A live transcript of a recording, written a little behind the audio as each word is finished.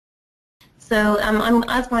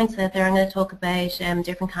As Brian said there, I'm going to talk about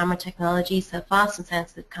different camera technologies, so fast and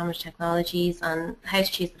sensitive camera technologies, and how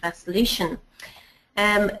to choose the best solution.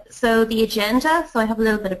 So the agenda, so I have a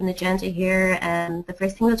little bit of an agenda here. The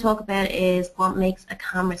first thing we'll talk about is what makes a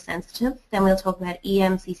camera sensitive. Then we'll talk about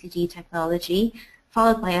EMCCD technology,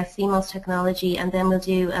 followed by sCMOS technology, and then we'll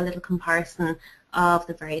do a little comparison of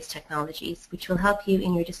the various technologies, which will help you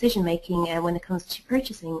in your decision making when it comes to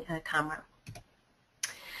purchasing a camera.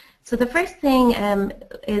 So the first thing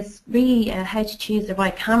is really how to choose the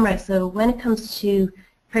right camera. So when it comes to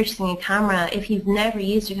purchasing a camera, if you've never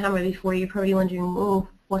used a camera before, you're probably wondering, oh,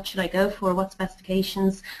 what should I go for? What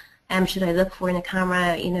specifications should I look for in a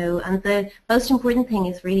camera? You know, and the most important thing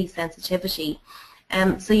is really sensitivity.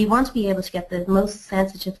 So you want to be able to get the most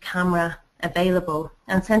sensitive camera available,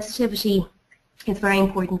 and sensitivity is very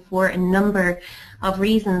important for a number of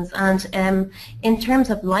reasons. And in terms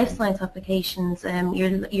of life science applications,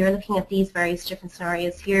 you're looking at these various different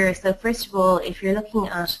scenarios here. So first of all, if you're looking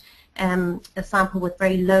at a sample with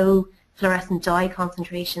very low fluorescent dye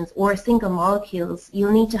concentrations or single molecules,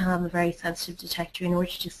 you'll need to have a very sensitive detector in order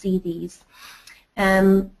to see these.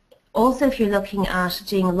 Also, if you're looking at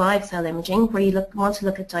doing live cell imaging, where you want to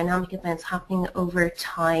look at dynamic events happening over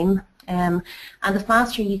time, and the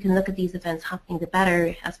faster you can look at these events happening, the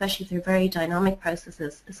better, especially if they're very dynamic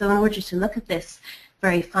processes. So in order to look at this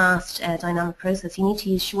very fast dynamic process, you need to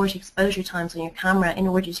use short exposure times on your camera in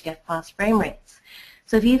order to get fast frame rates.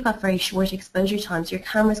 So if you've got very short exposure times, your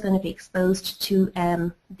camera is going to be exposed to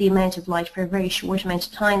the amount of light for a very short amount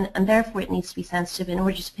of time, and therefore it needs to be sensitive in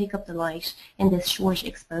order to pick up the light in this short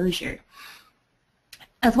exposure.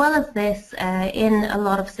 As well as this, in a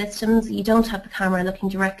lot of systems, you don't have the camera looking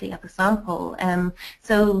directly at the sample.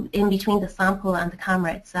 So in between the sample and the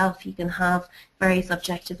camera itself, you can have various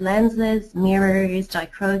objective lenses, mirrors,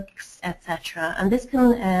 dichroics, etc. And this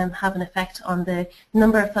can have an effect on the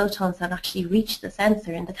number of photons that actually reach the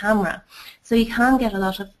sensor in the camera. So you can get a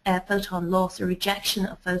lot of photon loss or rejection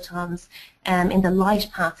of photons in the light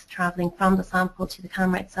path traveling from the sample to the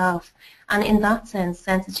camera itself. And in that sense,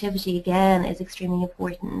 sensitivity again is extremely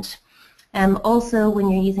important. Also, when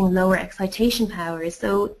you're using lower excitation powers,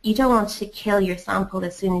 so you don't want to kill your sample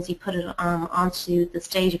as soon as you put it onto the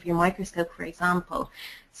stage of your microscope, for example.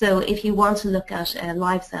 So if you want to look at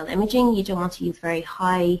live cell imaging, you don't want to use very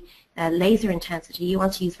high laser intensity. You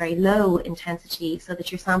want to use very low intensity so that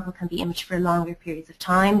your sample can be imaged for longer periods of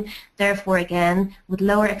time. Therefore, again, with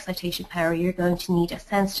lower excitation power, you're going to need a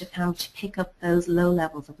sensitive camera to pick up those low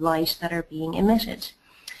levels of light that are being emitted.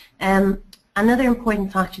 Another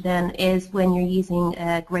important factor then is when you're using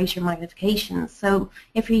greater magnification. So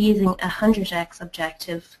if you're using a 100x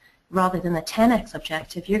objective rather than a 10x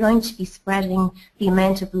objective, you're going to be spreading the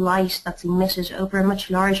amount of light that's emitted over a much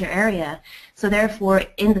larger area. So therefore,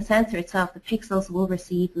 in the sensor itself, the pixels will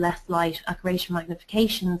receive less light at greater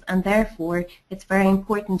magnifications, and therefore it's very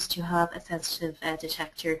important to have a sensitive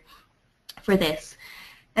detector for this.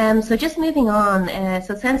 So just moving on,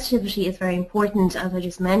 so sensitivity is very important, as I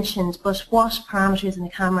just mentioned, but what parameters in the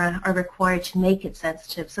camera are required to make it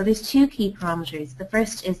sensitive? So there's two key parameters. The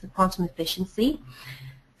first is the quantum efficiency.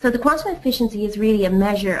 So the quantum efficiency is really a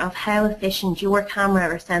measure of how efficient your camera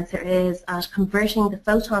or sensor is at converting the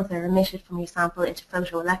photons that are emitted from your sample into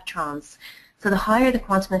photoelectrons. So the higher the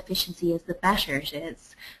quantum efficiency is, the better it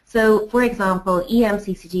is. So, for example,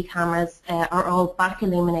 EMCCD cameras are all back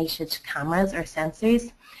illuminated cameras or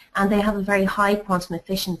sensors, and they have a very high quantum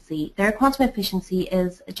efficiency. Their quantum efficiency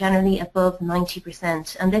is generally above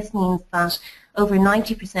 90%, and this means that over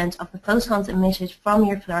 90% of the photons emitted from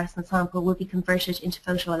your fluorescent sample will be converted into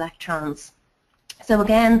photoelectrons. So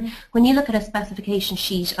again, when you look at a specification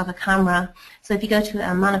sheet of a camera, so if you go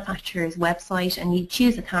to a manufacturer's website and you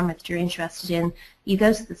choose a camera that you're interested in, you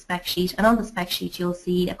go to the spec sheet, and on the spec sheet you'll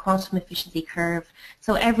see a quantum efficiency curve.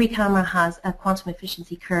 So every camera has a quantum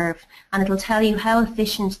efficiency curve, and it'll tell you how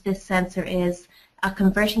efficient this sensor is at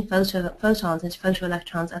converting photons into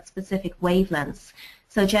photoelectrons at specific wavelengths.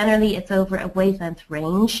 So generally it's over a wavelength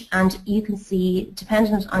range, and you can see,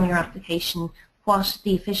 dependent on your application, what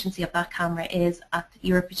the efficiency of that camera is at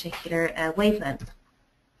your particular wavelength.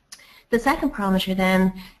 The second parameter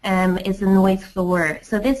then is the noise floor.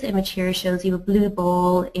 So this image here shows you a blue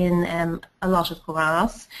ball in a lot of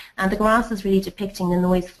grass, and the grass is really depicting the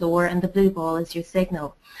noise floor, and the blue ball is your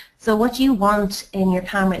signal. So what you want in your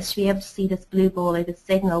camera is to be able to see this blue ball or the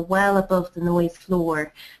signal well above the noise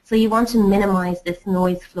floor. So you want to minimize this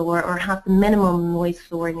noise floor or have the minimum noise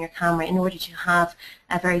floor in your camera in order to have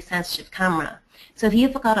a very sensitive camera. So if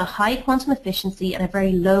you've got a high quantum efficiency and a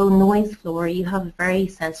very low noise floor, you have a very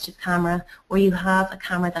sensitive camera, or you have a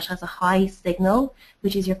camera that has a high signal,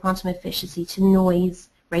 which is your quantum efficiency to noise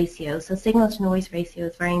ratio. So signal to noise ratio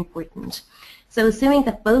is very important. So assuming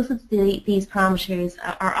that both of these parameters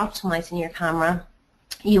are optimized in your camera,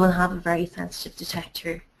 you will have a very sensitive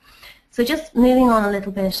detector. So just moving on a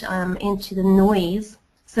little bit into the noise.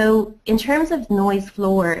 So in terms of noise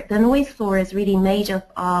floor, the noise floor is really made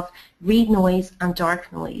up of read noise and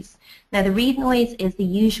dark noise. Now the read noise is the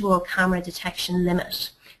usual camera detection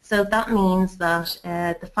limit. So that means that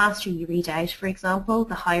the faster you read out, for example,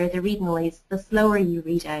 the higher the read noise, the slower you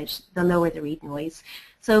read out, the lower the read noise.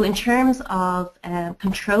 So in terms of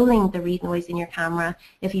controlling the read noise in your camera,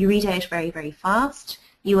 if you read out very, very fast,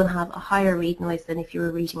 you will have a higher read noise than if you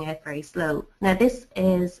were reading out very slow. Now this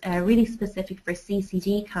is really specific for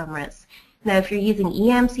CCD cameras. Now if you're using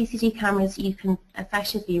EMCCD cameras, you can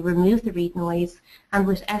effectively remove the read noise, and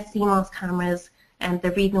with sCMOS cameras,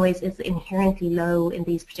 the read noise is inherently low in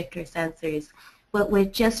these particular sensors. But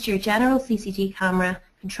with just your general CCD camera,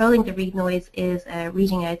 controlling the read noise is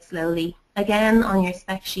reading out slowly. Again, on your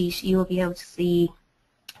spec sheet, you will be able to see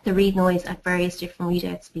the read noise at various different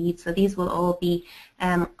readout speeds. So these will all be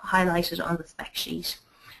highlighted on the spec sheet.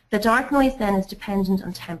 The dark noise then is dependent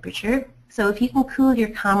on temperature. So if you can cool your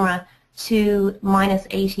camera to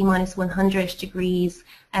 -80, -100 degrees,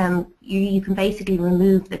 you can basically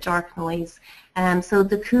remove the dark noise. So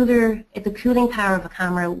the cooling power of a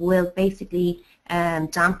camera will basically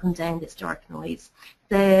dampen down this dark noise.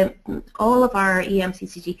 All of our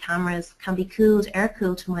EMCCD cameras can be cooled,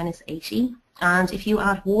 air-cooled to -80, and if you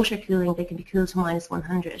add water cooling, they can be cooled to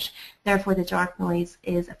 -100. Therefore, the dark noise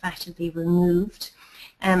is effectively removed.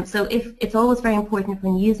 So it's always very important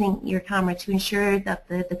when using your camera to ensure that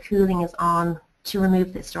the cooling is on to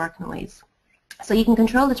remove this dark noise. So you can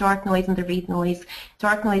control the dark noise and the read noise.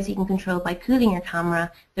 Dark noise you can control by cooling your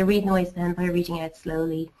camera, the read noise then by reading out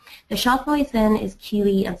slowly. The shot noise then is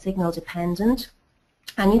QE and signal dependent,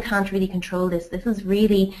 and you can't really control this. This is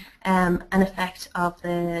really an effect of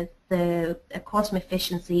the quantum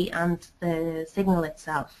efficiency and the signal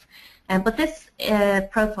itself. But this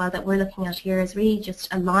profile that we're looking at here is really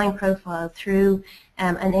just a line profile through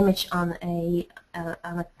an image on a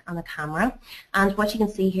camera, and what you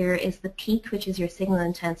can see here is the peak, which is your signal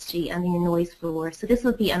intensity, and your noise floor. So this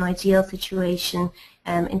would be an ideal situation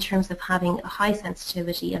in terms of having a high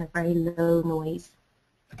sensitivity and a very low noise.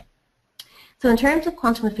 So in terms of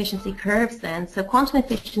quantum efficiency curves then, so quantum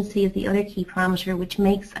efficiency is the other key parameter which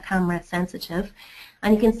makes a camera sensitive.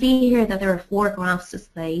 And you can see here that there are 4 graphs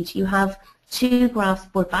displayed. You have 2 graphs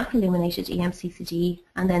for back illuminated EMCCD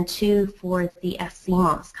and then 2 for the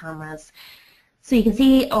sCMOS cameras. So you can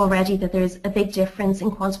see already that there's a big difference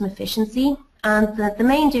in quantum efficiency, and the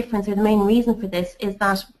main difference, or the main reason for this, is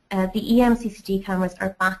that the EMCCD cameras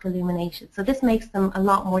are back illuminated. So this makes them a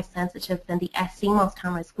lot more sensitive than the sCMOS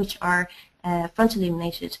cameras, which are front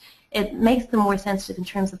illuminated. It makes them more sensitive in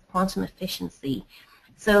terms of quantum efficiency.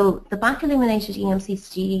 So the back illuminated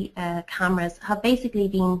EMCCD cameras have basically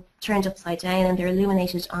been turned upside down, and they're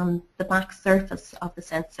illuminated on the back surface of the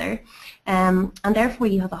sensor, and therefore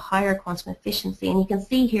you have a higher quantum efficiency. And you can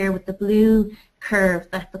see here with the blue curve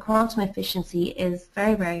that the quantum efficiency is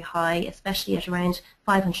very, very high, especially at around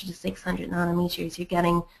 500 to 600 nanometers. You're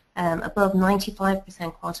getting above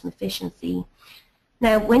 95% quantum efficiency.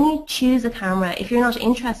 Now, when you choose a camera, if you're not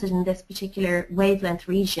interested in this particular wavelength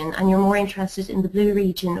region and you're more interested in the blue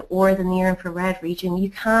region or the near infrared region, you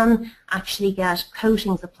can actually get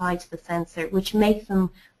coatings applied to the sensor, which make them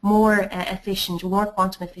more efficient, or more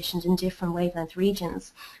quantum efficient in different wavelength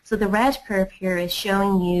regions. So the red curve here is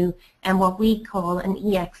showing you what we call an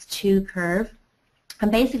EX2 curve. And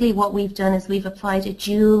basically what we've done is we've applied a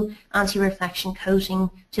dual anti-reflection coating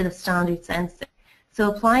to the standard sensor. So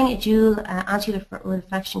applying a dual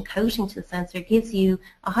anti-reflection coating to the sensor gives you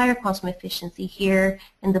a higher quantum efficiency here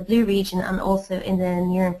in the blue region and also in the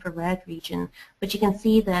near-infrared region. But you can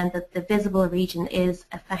see then that the visible region is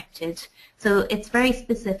affected. So it's very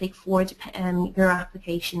specific for your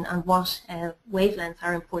application and what wavelengths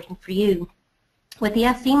are important for you. With the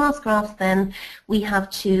sCMOS graphs then, we have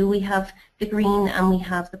 2. We have the green and we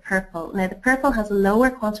have the purple. Now the purple has a lower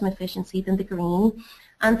quantum efficiency than the green,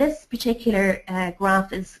 and this particular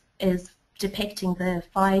graph is depicting the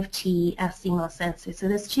 5T sCMOS sensor. So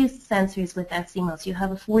there's 2 sensors with sCMOS. You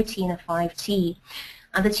have a 4T and a 5T.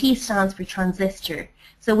 and the T stands for transistor.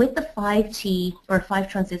 So with the 5T or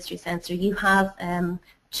 5 transistor sensor, you have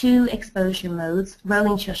two exposure modes,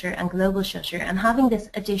 rolling shutter and global shutter, and having this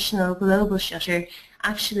additional global shutter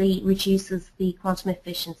actually reduces the quantum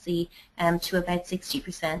efficiency to about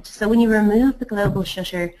 60%. So when you remove the global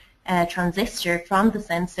shutter transistor from the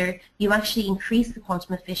sensor, you actually increase the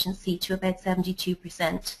quantum efficiency to about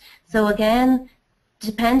 72%. So again,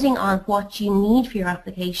 depending on what you need for your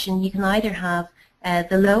application, you can either have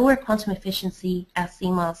the lower quantum efficiency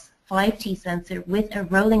sCMOS 5T sensor with a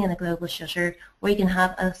rolling and a global shutter, or you can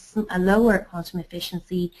have a lower quantum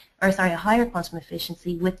efficiency, or sorry, a higher quantum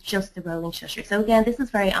efficiency with just the rolling shutter. So again, this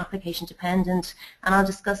is very application dependent, and I'll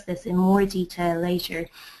discuss this in more detail later.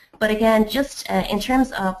 But again, just in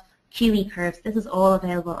terms of QE curves, this is all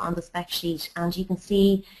available on the spec sheet, and you can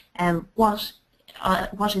see what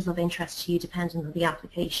is of interest to you depending on the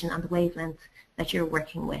application and the wavelength that you're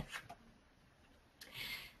working with.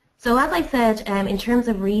 So as I said, in terms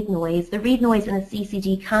of read noise, the read noise in a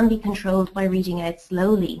CCD can be controlled by reading out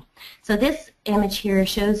slowly. So this image here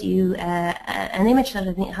shows you an image that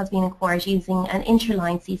has been acquired using an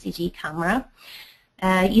interline CCD camera,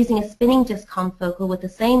 using a spinning disc confocal with the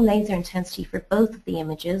same laser intensity for both of the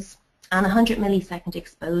images, and 100 millisecond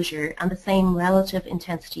exposure and the same relative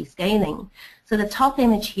intensity scaling. So the top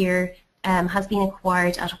image here has been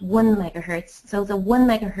acquired at 1 megahertz, so the 1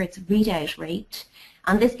 megahertz readout rate,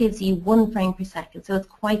 and this gives you 1 frame per second, so it's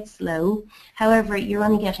quite slow. However, you're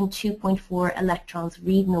only getting 2.4 electrons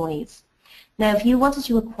read noise. Now, if you wanted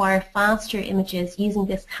to acquire faster images using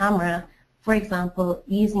this camera, for example,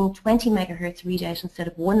 using 20 megahertz readout instead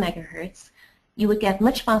of 1 megahertz, you would get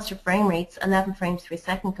much faster frame rates, 11 frames per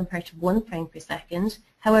second compared to 1 frame per second.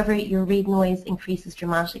 However, your read noise increases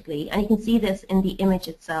dramatically, and you can see this in the image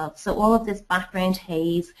itself. So all of this background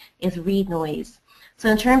haze is read noise. So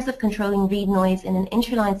in terms of controlling read noise in an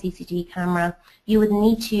interline CCD camera, you would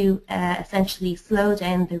need to essentially slow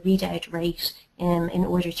down the readout rate in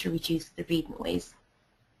order to reduce the read noise.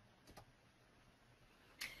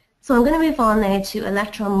 So I'm going to move on now to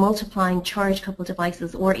electron multiplying charge coupled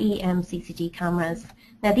devices, or EMCCD cameras.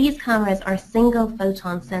 Now these cameras are single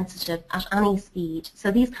photon sensitive at any speed. So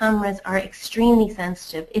these cameras are extremely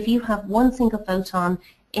sensitive. If you have one single photon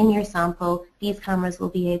in your sample, these cameras will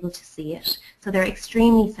be able to see it. So they're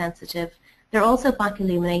extremely sensitive. They're also back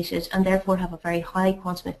illuminated and therefore have a very high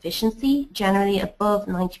quantum efficiency, generally above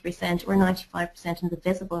 90% or 95% in the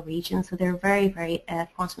visible region. So they're very, very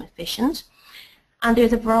quantum efficient. And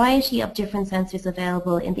there's a variety of different sensors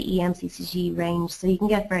available in the EMCCD range. So you can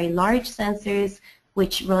get very large sensors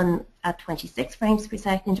which run at 26 frames per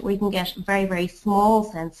second, or you can get very, very small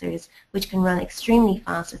sensors which can run extremely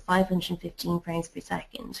fast at 515 frames per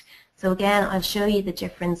second. So again, I'll show you the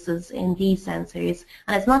differences in these sensors,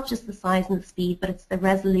 and it's not just the size and the speed, but it's the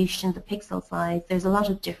resolution, the pixel size. There's a lot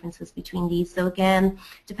of differences between these. So again,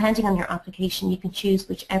 depending on your application, you can choose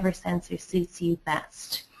whichever sensor suits you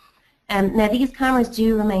best. Now these cameras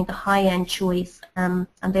do remain the high-end choice, and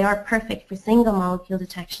they are perfect for single molecule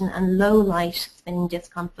detection and low light spinning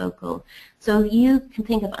disc confocal. So you can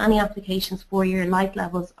think of any applications where your light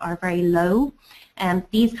levels are very low, and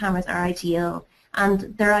these cameras are ideal.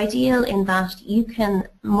 And they're ideal in that you can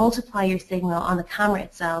multiply your signal on the camera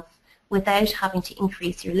itself without having to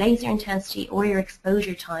increase your laser intensity or your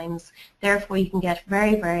exposure times. Therefore you can get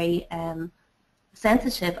very, very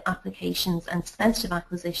sensitive applications and sensitive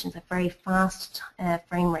acquisitions at very fast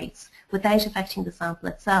frame rates without affecting the sample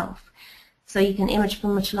itself. So you can image for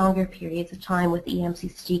much longer periods of time with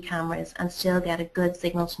EMCCD cameras and still get a good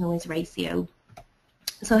signal to noise ratio.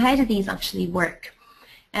 So how do these actually work?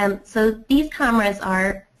 So these cameras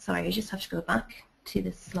are, sorry, I just have to go back to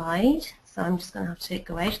this slide. So I'm just going to have to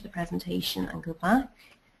go out of the presentation and go back.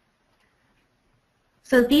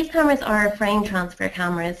 So these cameras are frame transfer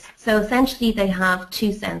cameras. So essentially they have two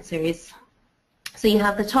sensors. So you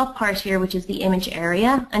have the top part here, which is the image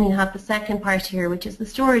area, and you have the second part here, which is the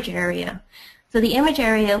storage area. So the image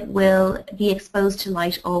area will be exposed to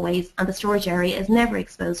light always, and the storage area is never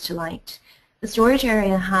exposed to light. The storage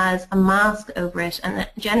area has a mask over it, and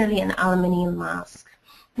generally an aluminium mask.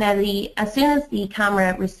 Now, as soon as the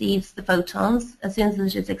camera receives the photons, as soon as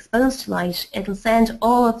it is exposed to light, it will send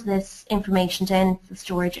all of this information down into the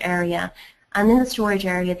storage area. And in the storage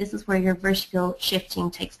area, this is where your vertical shifting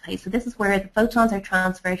takes place. So this is where the photons are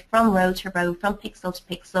transferred from row to row, from pixel to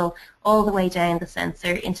pixel, all the way down the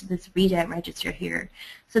sensor into this readout register here.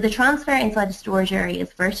 So the transfer inside the storage area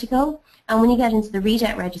is vertical, and when you get into the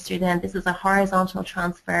readout register, then this is a horizontal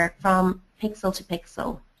transfer from pixel to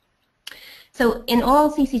pixel. So in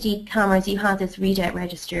all CCD cameras you have this readout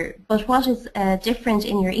register, but what is different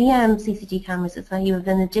in your EMCCD cameras is that you have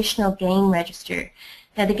an additional gain register.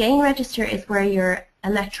 Now the gain register is where your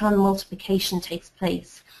electron multiplication takes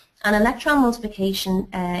place. And electron multiplication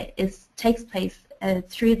takes place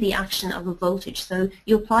through the action of a voltage. So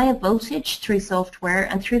you apply a voltage through software,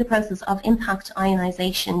 and through the process of impact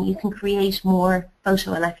ionization you can create more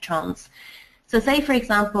photoelectrons. So say, for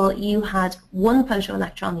example, you had one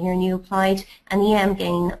photoelectron here and you applied an EM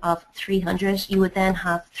gain of 300, you would then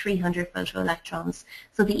have 300 photoelectrons.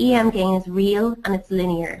 So the EM gain is real and it's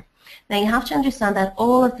linear. Now you have to understand that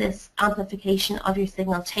all of this amplification of your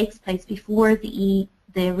signal takes place before the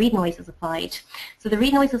read noise is applied. So the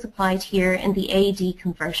read noise is applied here in the AD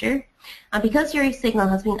converter, and because your signal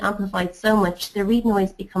has been amplified so much, the read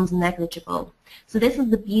noise becomes negligible. So this is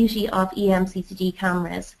the beauty of EMCCD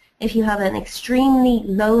cameras. If you have an extremely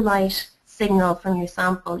low light signal from your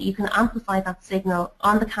sample, you can amplify that signal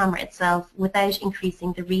on the camera itself without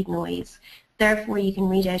increasing the read noise. Therefore, you can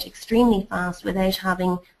read out extremely fast without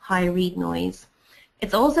having high read noise.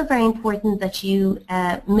 It's also very important that you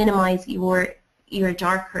minimize your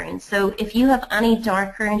dark current. So if you have any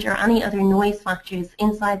dark current or any other noise factors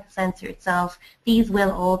inside the sensor itself, these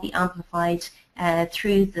will all be amplified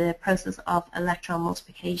through the process of electron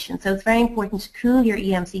multiplication. So it's very important to cool your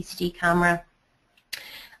EMCCD camera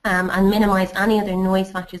and minimize any other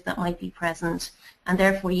noise factors that might be present, and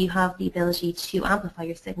therefore you have the ability to amplify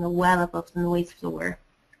your signal well above the noise floor.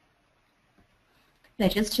 Now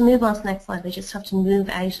just to move on to the next slide, I just have to move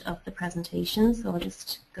out of the presentation, so I'll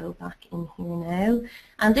just go back in here now.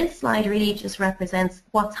 And this slide really just represents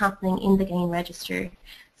what's happening in the gain register.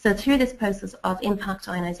 So through this process of impact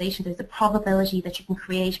ionization, there's a probability that you can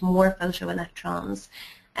create more photoelectrons.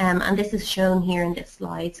 And this is shown here in this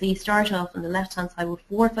slide. So you start off on the left-hand side with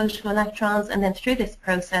 4 photoelectrons, and then through this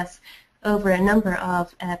process, over a number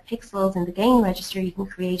of pixels in the gain register, you can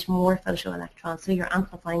create more photoelectrons. So you're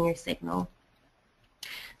amplifying your signal.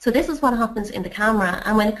 So this is what happens in the camera,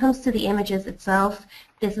 and when it comes to the images itself,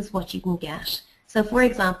 this is what you can get. So for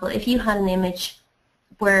example, if you had an image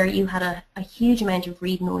where you had a huge amount of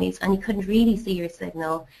read noise and you couldn't really see your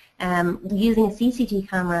signal, using a CCD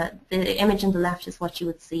camera, the image on the left is what you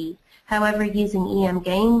would see. However, using EM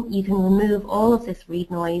gain, you can remove all of this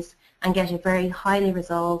read noise and get a very highly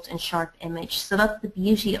resolved and sharp image. So that's the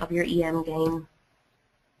beauty of your EM gain.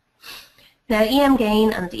 Now, EM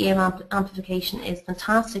gain and EM amplification is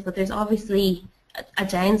fantastic, but there's obviously a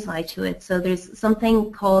downside to it. So there's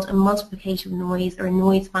something called a multiplicative noise, or a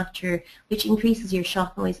noise factor, which increases your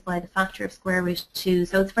shot noise by the factor of square root 2.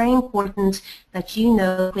 So it's very important that you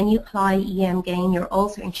know when you apply EM gain, you're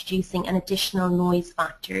also introducing an additional noise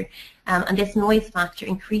factor. And this noise factor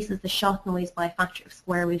increases the shot noise by a factor of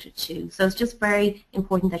square root of 2. So it's just very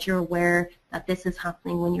important that you're aware that this is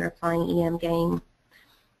happening when you're applying EM gain.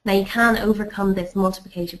 Now you can overcome this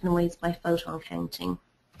multiplicative noise by photon counting.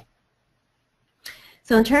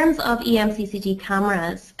 So in terms of EMCCD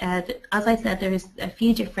cameras, as I said, there's a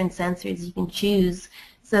few different sensors you can choose.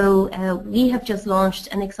 So we have just launched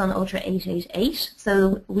an Ixon Ultra 888.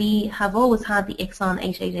 So we have always had the Ixon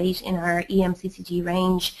 888 in our EMCCD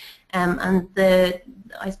range. And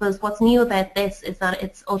I suppose what's new about this is that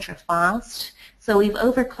it's ultra fast. So we've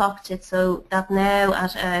overclocked it so that now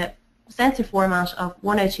at a sensor format of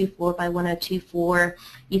 1024 by 1024,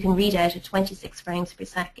 you can read out at 26 frames per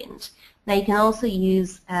second. Now you can also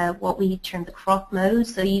use what we term the crop mode,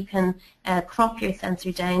 so you can crop your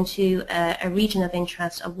sensor down to a region of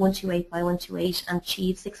interest of 128 by 128 and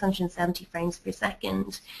achieve 670 frames per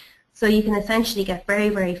second. So you can essentially get very,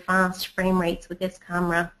 very fast frame rates with this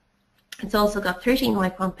camera. It's also got 13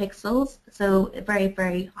 micron pixels, so very,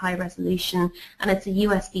 very high resolution, and it's a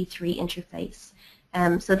USB 3 interface.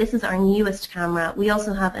 So this is our newest camera. We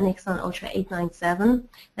also have an Ixon Ultra 897.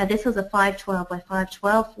 Now this has a 512 by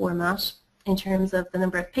 512 format in terms of the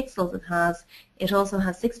number of pixels it has. It also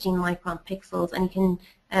has 16 micron pixels, and you can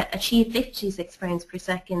achieve 56 frames per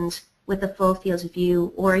second with the full field of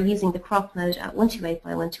view, or using the crop mode at 128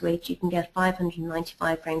 by 128, you can get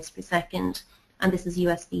 595 frames per second. And this is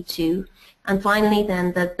USB 2. And finally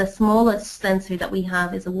then, the smallest sensor that we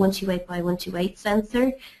have is a 128 by 128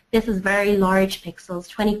 sensor. This is very large pixels,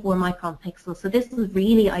 24 micron pixels. So this is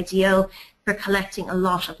really ideal for collecting a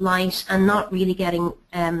lot of light and not really getting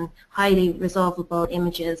highly resolvable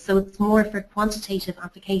images. So it's more for quantitative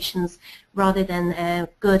applications rather than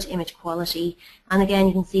good image quality. And again,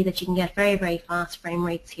 you can see that you can get very, very fast frame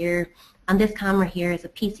rates here. And this camera here is a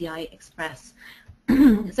PCI Express.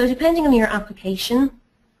 So depending on your application,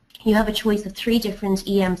 you have a choice of 3 different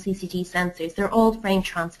EMCCD sensors. They're all frame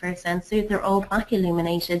transfer sensors. They're all back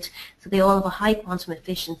illuminated, so they all have a high quantum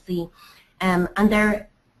efficiency. And they're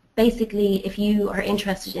basically, if you are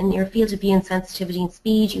interested in your field of view and sensitivity and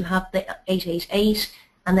speed, you have the 888,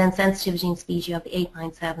 and then sensitivity and speed, you have the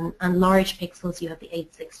 897, and large pixels, you have the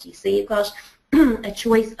 860. So you've got a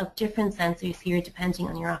choice of different sensors here depending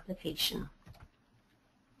on your application.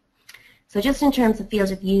 So just in terms of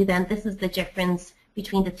field of view then, this is the difference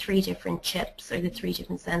between the 3 different chips, or the 3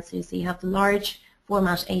 different sensors. So you have the large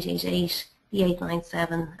format 888, the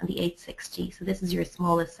 897, and the 860. So this is your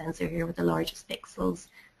smallest sensor here with the largest pixels.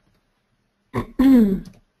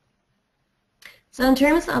 So in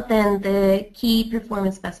terms of then the key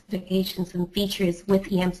performance specifications and features with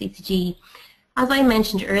EMCCD, as I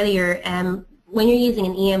mentioned earlier, when you're using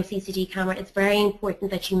an EMCCD camera, it's very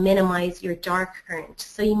important that you minimize your dark current.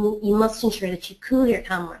 So you must ensure that you cool your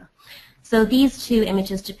camera. So these 2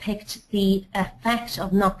 images depict the effect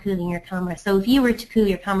of not cooling your camera. So if you were to cool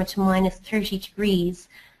your camera to minus 30 degrees,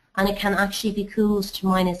 and it can actually be cooled to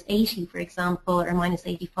minus 80, for example, or minus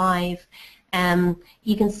 85,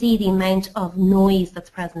 you can see the amount of noise that's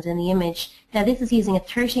present in the image. Now this is using a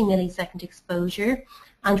 30 millisecond exposure,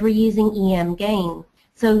 and we're using EM gain.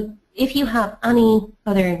 So if you have any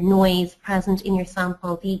other noise present in your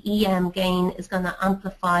sample, the EM gain is going to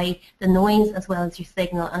amplify the noise as well as your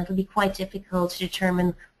signal, and it will be quite difficult to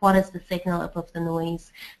determine what is the signal above the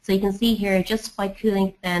noise. So you can see here, just by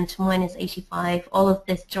cooling then to minus 85, all of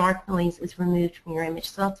this dark noise is removed from your image,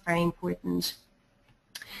 so that's very important.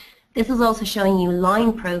 This is also showing you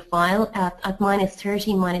line profile at minus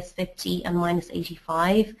 30, minus 50, and minus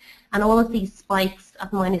 85. And all of these spikes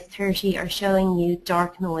at minus 30 are showing you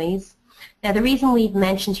dark noise. Now the reason we've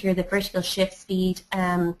mentioned here the vertical shift speed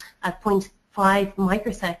at 0.5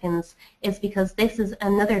 microseconds is because this is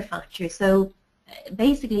another factor. So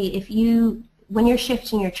basically, when you're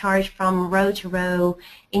shifting your charge from row to row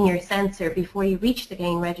in your sensor before you reach the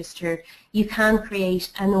gain register, you can create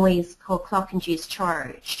a noise called clock-induced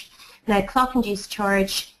charge. Now, clock-induced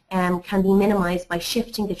charge can be minimized by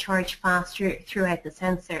shifting the charge faster throughout the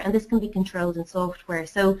sensor, and this can be controlled in software.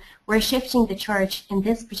 So we're shifting the charge in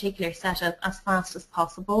this particular setup as fast as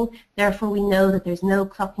possible. Therefore, we know that there's no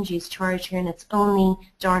clock-induced charge here, and it's only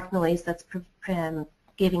dark noise that's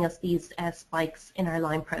giving us these spikes in our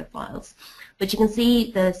line profiles. But you can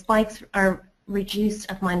see the spikes are reduced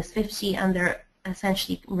at minus 50, and they're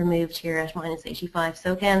essentially removed here at minus 85.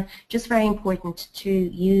 So again, just very important to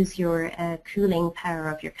use your cooling power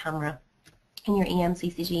of your camera in your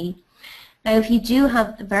EMCCD. Now if you do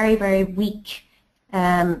have very, very weak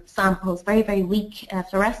samples, very weak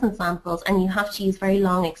fluorescent samples, and you have to use very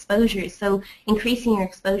long exposures, so increasing your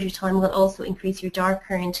exposure time will also increase your dark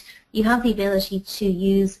current, you have the ability to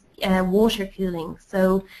use water cooling.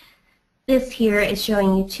 So this here is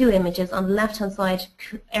showing you 2 images. On the left-hand side,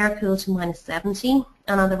 air cooled to minus 70,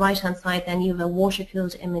 and on the right-hand side then you have a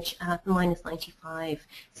water-cooled image at minus 95.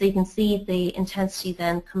 So you can see the intensity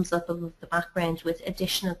then comes up above the background with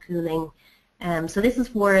additional cooling. So this is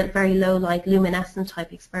for very low light luminescent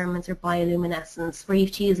type experiments or bioluminescence, where you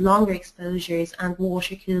have to use longer exposures and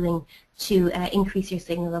water cooling to increase your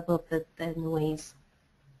signal above the noise.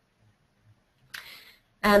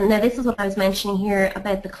 Now this is what I was mentioning here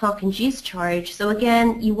about the clock-induced charge. So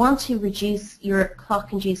again, you want to reduce your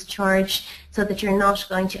clock-induced charge so that you're not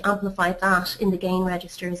going to amplify that in the gain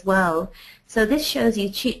register as well. So this shows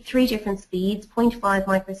you 3 different speeds, 0.5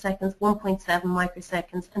 microseconds, 1.7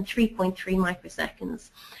 microseconds, and 3.3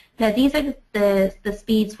 microseconds. Now these are the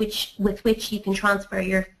speeds with which you can transfer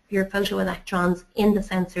your photoelectrons in the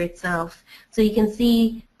sensor itself. So you can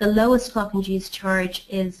see the lowest clock-induced charge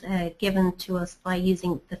is given to us by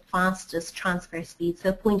using the fastest transfer speed,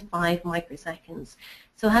 so 0.5 microseconds.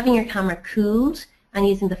 So having your camera cooled and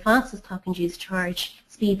using the fastest clock-induced charge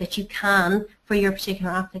speed that you can for your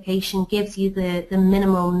particular application gives you the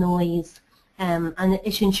minimal noise, and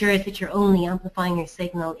it ensures that you're only amplifying your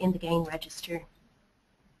signal in the gain register.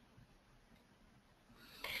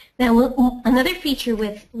 Now, another feature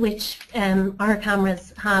with which our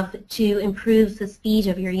cameras have to improve the speed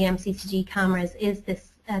of your EMCCD cameras is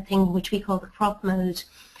this thing which we call the crop mode.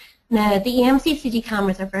 Now, the EMCCD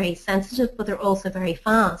cameras are very sensitive, but they're also very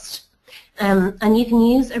fast. And you can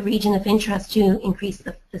use a region of interest to increase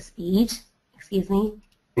the speed. Excuse me.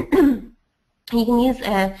 You can use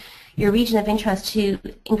your region of interest to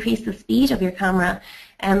increase the speed of your camera,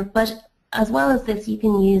 but as well as this, you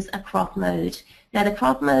can use a crop mode. Now the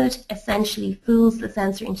crop mode essentially fools the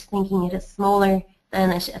sensor into thinking it is smaller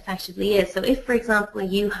than it effectively is. So if, for example,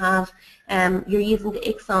 you have you're using the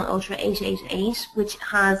Ixon Ultra 888, which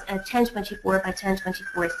has a 1024 by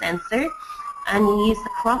 1024 sensor, and you use the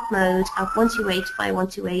crop mode of 128 by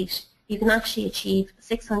 128, you can actually achieve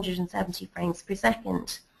 670 frames per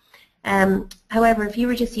second. However, if you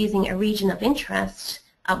were just using a region of interest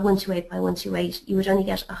at 128 by 128, you would only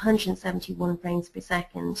get 171 frames per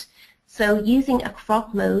second. So using a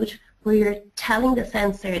crop mode, where you're telling the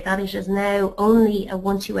sensor that it is now only a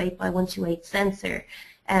 128 by 128 sensor,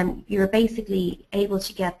 you're basically able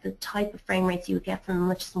to get the type of frame rates you would get from a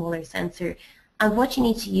much smaller sensor. And what you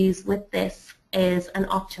need to use with this is an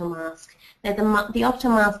optomask. Now the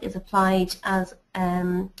optomask is applied as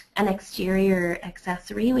an exterior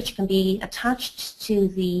accessory which can be attached to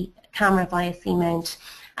the camera via C-mount,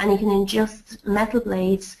 and you can adjust metal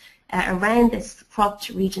blades around this cropped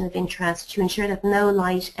region of interest to ensure that no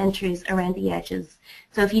light enters around the edges.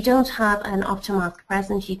 So if you don't have an optomask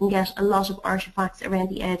present, you can get a lot of artifacts around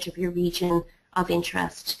the edge of your region of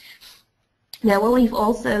interest. Now what we've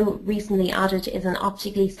also recently added is an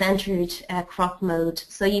optically centered crop mode.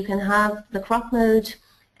 So you can have the crop mode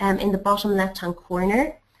in the bottom left-hand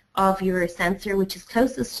corner of your sensor, which is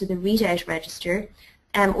closest to the readout register,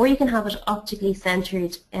 or you can have it optically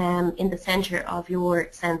centered in the center of your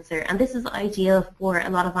sensor. And this is ideal for a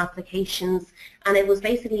lot of applications, and it was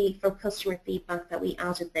basically from customer feedback that we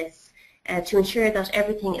added this to ensure that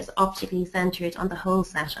everything is optically centered on the whole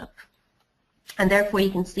setup. And therefore you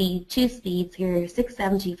can see two speeds here,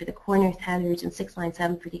 670 for the corner tethered and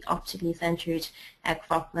 697 for the optically centered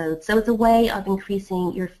crop mode. So it's a way of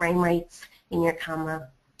increasing your frame rates in your camera.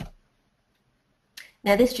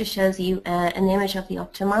 Now this just shows you an image of the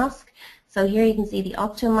optomask. So here you can see the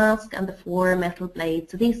optomask and the four metal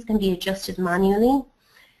blades. So these can be adjusted manually.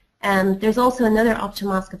 There's also another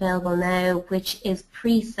optomask available now which is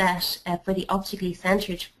preset for the optically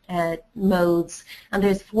centered modes, and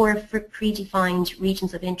there's four predefined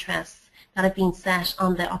regions of interest that have been set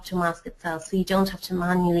on the optomask itself, so you don't have to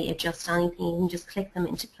manually adjust anything, you can just click them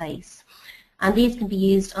into place. And these can be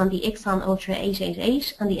used on the Ixon Ultra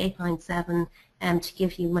 888 and the 897 to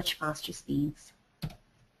give you much faster speeds.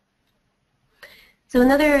 So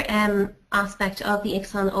another aspect of the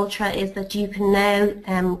Ixon Ultra is that you can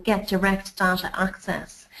now get direct data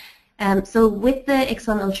access. So with the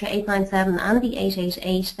Ixon Ultra 897 and the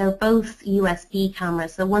 888, they're both USB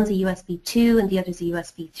cameras. So one's a USB 2 and the other's a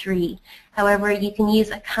USB 3. However, you can use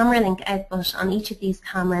a camera link output on each of these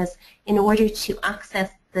cameras in order to access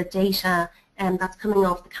the data that's coming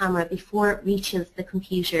off the camera before it reaches the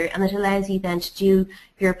computer, and it allows you then to do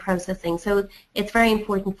your processing. So it's very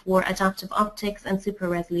important for adaptive optics and super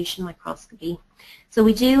resolution microscopy. So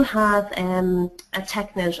we do have a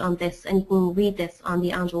tech note on this, and you can read this on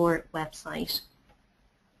the Andor website.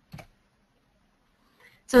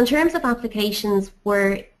 So in terms of applications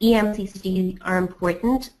where EMCCD are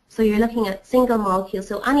important, so you're looking at single molecules,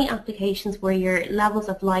 so any applications where your levels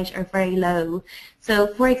of light are very low. So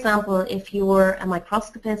for example, if you're a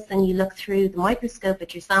microscopist and you look through the microscope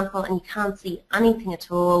at your sample and you can't see anything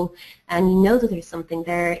at all, and you know that there's something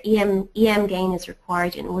there, EM gain is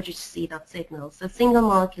required in order to see that signal. So single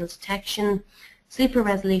molecule detection, super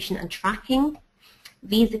resolution and tracking,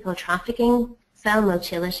 vesicle trafficking, cell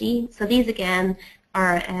motility. So these again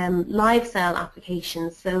are live cell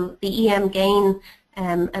applications. So the EM gain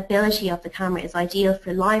ability of the camera is ideal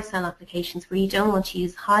for live cell applications where you don't want to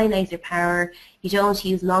use high laser power, you don't want to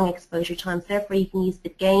use long exposure times, therefore you can use the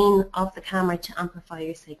gain of the camera to amplify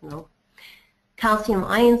your signal. Calcium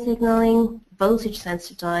ion signaling, voltage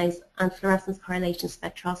sensitive dyes, and fluorescence correlation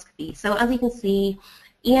spectroscopy. So as you can see,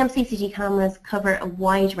 EMCCD cameras cover a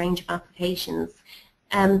wide range of applications.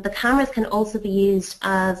 The cameras can also be used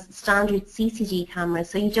as standard CCD cameras,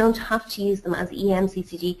 so you don't have to use them as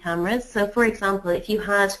EMCCD cameras. So for example, if you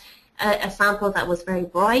had a sample that was very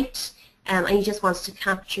bright and you just wanted to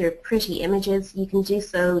capture pretty images, you can do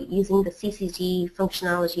so using the CCD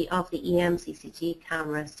functionality of the EMCCD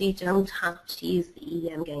camera, so you don't have to use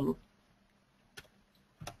the EM gain.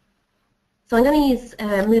 So I'm going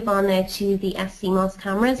to move on now to the sCMOS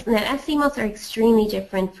cameras. Now sCMOS are extremely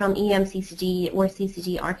different from EMCCD or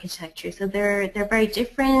CCD architecture. So they're very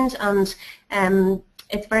different, and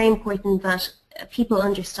it's very important that people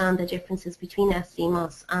understand the differences between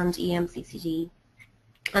sCMOS and EMCCD.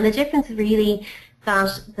 And the difference is really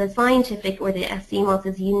that the scientific or the sCMOS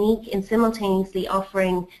is unique in simultaneously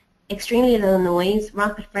offering extremely low noise,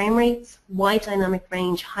 rapid frame rates, wide dynamic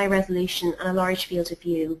range, high resolution, and a large field of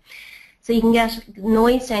view. So you can get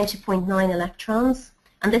noise down to 0.9 electrons,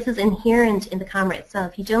 and this is inherent in the camera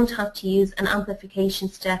itself. You don't have to use an amplification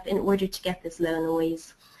step in order to get this low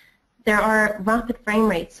noise. there are rapid frame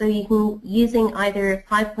rates, so you can, using either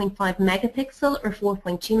 5.5 megapixel or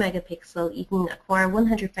 4.2 megapixel, you can acquire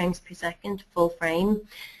 100 frames per second full frame.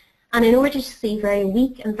 And in order to see very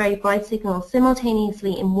weak and very bright signals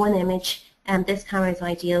simultaneously in one image, this camera is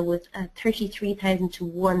ideal with a 33,000 to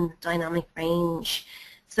 1 dynamic range.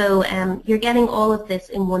 So you're getting all of this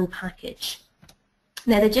in one package.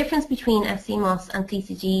 Now the difference between sCMOS and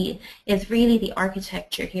CCD is really the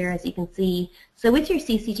architecture here, as you can see. So with your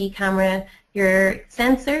CCD camera, your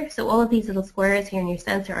sensor, so all of these little squares here in your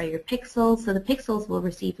sensor are your pixels. So the pixels will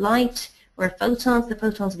receive light or photons. The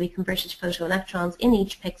photons will be converted to photoelectrons in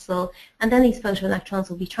each pixel, and then these photoelectrons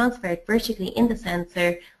will be transferred vertically in the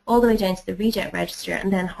sensor all the way down to the readout register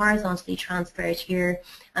and then horizontally transferred here,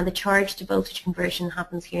 and the charge to voltage conversion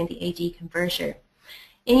happens here in the AD converter.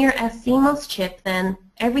 In your sCMOS chip, then,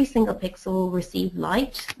 every single pixel will receive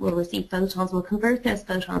light, will receive photons, will convert those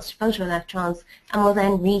photons to photoelectrons, and will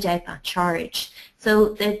then read out that charge. So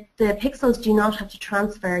the pixels do not have to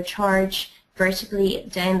transfer charge vertically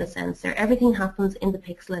down the sensor. Everything happens in the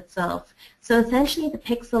pixel itself. So essentially the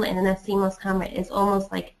pixel in an sCMOS camera is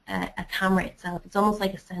almost like a camera itself. It's almost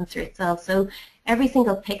like a sensor itself. So every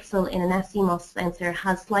single pixel in an sCMOS sensor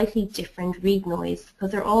has slightly different read noise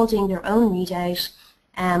because they're all doing their own readout.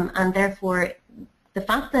 And therefore, the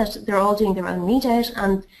fact that they're all doing their own readout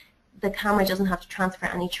and the camera doesn't have to transfer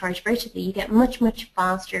any charge vertically, you get much, much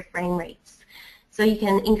faster frame rates. So you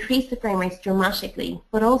can increase the frame rates dramatically.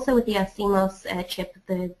 But also with the sCMOS chip,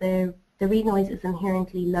 the read noise is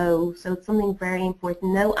inherently low. So it's something very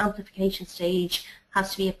important. No amplification stage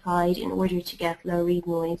has to be applied in order to get low read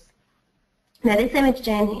noise. Now this image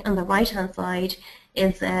down on the right-hand side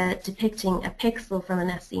is depicting a pixel from an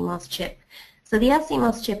sCMOS chip. So the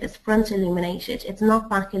sCMOS chip is front illuminated. It's not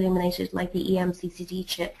back illuminated like the EMCCD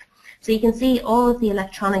chip. So you can see all of the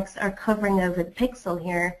electronics are covering over the pixel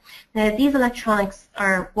here. Now these electronics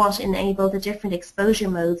are what enable the different exposure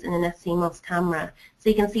modes in an sCMOS camera. So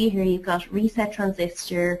you can see here you've got reset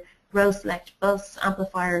transistor, row select bus,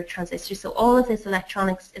 amplifier transistor. So all of this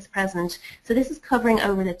electronics is present. So this is covering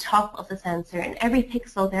over the top of the sensor, and every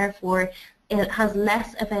pixel therefore it has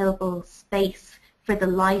less available space for the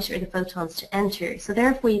light or the photons to enter. So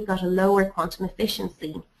therefore you've got a lower quantum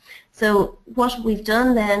efficiency. So what we've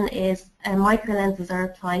done then is micro lenses are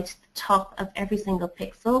applied to the top of every single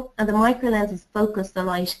pixel, and the micro lenses focus the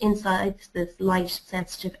light inside this light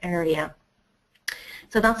sensitive area.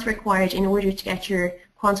 So that's required in order to get your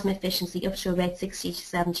quantum efficiency up to about 60 to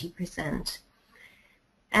 70%.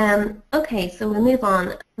 Okay, so we'll move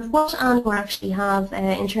on. What Andor actually have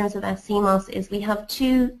in terms of sCMOS is we have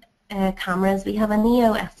two cameras. We have a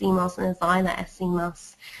Neo sCMOS and a Xyla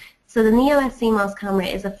sCMOS. So the Neo sCMOS camera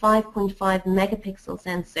is a 5.5 megapixel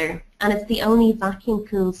sensor, and it's the only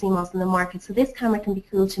vacuum-cooled CMOS in the market. So this camera can be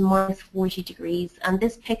cooled to minus 40 degrees, and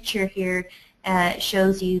this picture here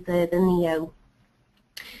shows you the Neo.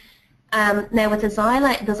 Now with the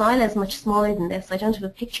Xyla is much smaller than this. I don't have a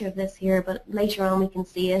picture of this here, but later on we can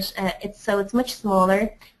see it. So it's much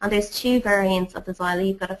smaller, and there's two variants of the Xyla.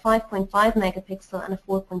 You've got a 5.5 megapixel and a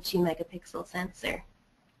 4.2 megapixel sensor.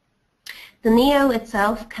 The Neo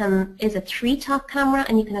itself is a 3-tap camera,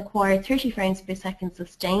 and you can acquire 30 frames per second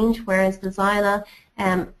sustained, whereas the Xyla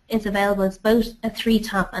is available as both a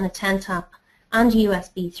 3-tap and a 10-tap and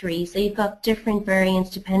USB 3. So you've got different variants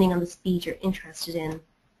depending on the speed you're interested in.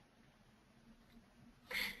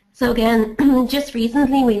 So again, just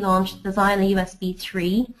recently we launched the Xyla USB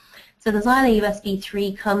 3. So the Xyla USB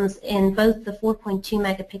 3 comes in both the 4.2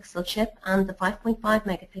 megapixel chip and the 5.5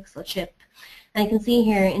 megapixel chip. And you can see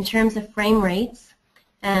here in terms of frame rates,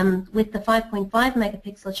 with the 5.5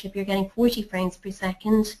 megapixel chip you're getting 40 frames per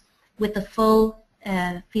second with the full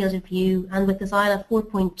field of view, and with the Xyla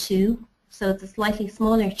 4.2, so it's a slightly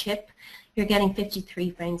smaller chip, you're getting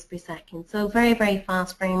 53 frames per second. So very, very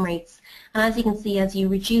fast frame rates. And as you can see, as you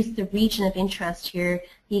reduce the region of interest here,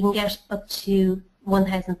 you can get up to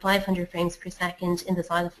 1,500 frames per second in the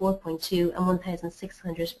Xyla 4.2 and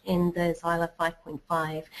 1,600 in the Xyla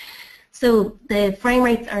 5.5. So the frame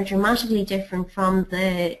rates are dramatically different from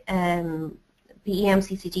the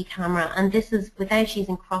EMCCD camera, and this is without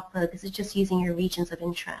using crop mode. This is just using your regions of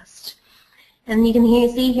interest. And you can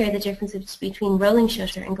see here the differences between rolling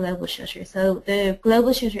shutter and global shutter. So the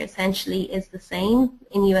global shutter essentially is the same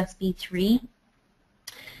in USB 3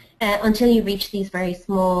 until you reach these very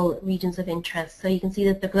small regions of interest. So you can see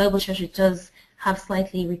that the global shutter does have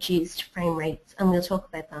slightly reduced frame rates, and we'll talk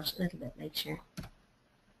about that a little bit later.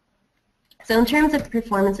 So in terms of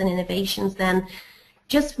performance and innovations then,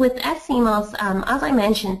 just with sCMOS, as I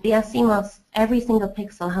mentioned, the sCMOS every single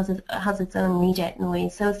pixel has its own readout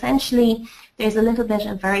noise. So essentially, there's a little bit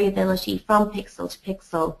of variability from pixel to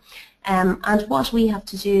pixel. And what we have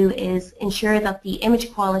to do is ensure that the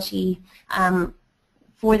image quality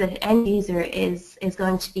for the end user is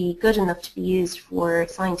going to be good enough to be used for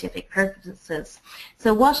scientific purposes.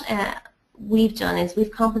 So what we've done is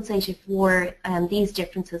we've compensated for these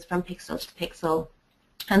differences from pixel to pixel,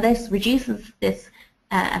 and this reduces this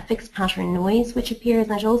fixed pattern noise which appears,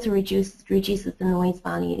 and it also reduces the noise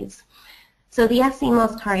values. So the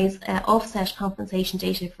sCMOS carries offset compensation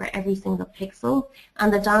data for every single pixel,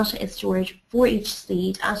 and the data is stored for each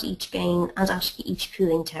speed, at each gain, and at each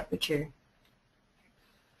cooling temperature.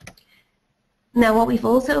 Now what we've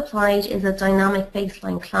also applied is a dynamic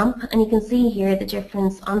baseline clamp, and you can see here the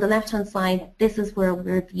difference. On the left hand side, this is where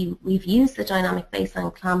we've used the dynamic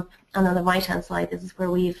baseline clamp, and on the right hand side this is where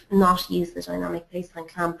we've not used the dynamic baseline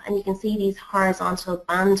clamp, and you can see these horizontal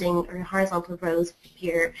banding or horizontal rows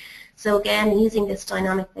appear. So again, using this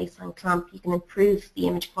dynamic baseline clamp, you can improve the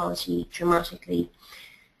image quality dramatically.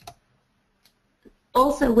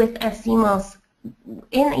 Also with sCMOS,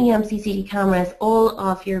 in EMCCD cameras, all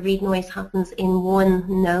of your read noise happens in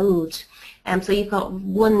one node. So you've got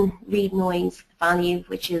one read noise value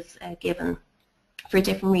which is given for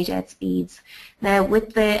different readout speeds. Now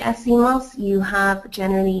with the sCMOS, you have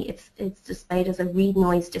generally, it's displayed as a read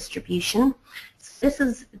noise distribution. So this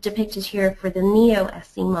is depicted here for the Neo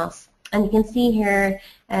sCMOS. And you can see here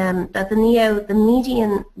that the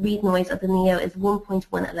median read noise of the Neo is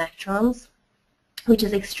 1.1 electrons, which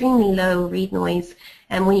is extremely low read noise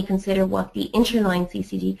when you consider what the interline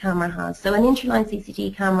CCD camera has. So an interline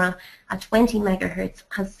CCD camera at 20 megahertz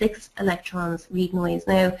has 6 electrons read noise.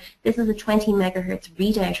 Now this is a 20 megahertz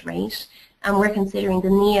readout rate, and we're considering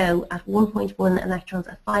the Neo at 1.1 electrons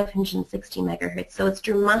at 560 megahertz. So it's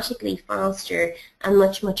dramatically faster and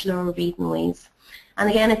much, much lower read noise. And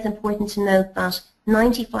again, it's important to note that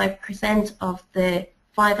 95% of the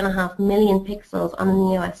 5.5 million pixels on the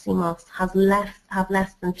Neo sCMOS have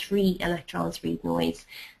less than 3 electrons read noise.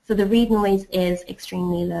 So the read noise is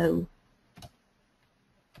extremely low.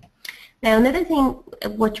 Now another thing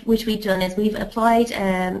which we've done is we've applied,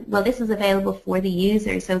 well, this is available for the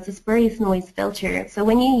user, so it's a spurious noise filter. So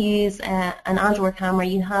when you use an Andor camera,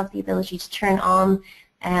 you have the ability to turn on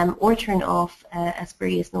or turn off a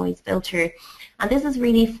spurious noise filter. And this is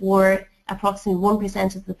really for approximately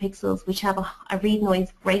 1% of the pixels which have a read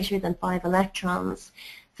noise greater than 5 electrons.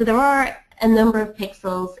 So there are a number of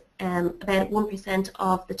pixels, about 1%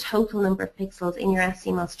 of the total number of pixels in your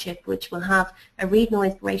sCMOS chip which will have a read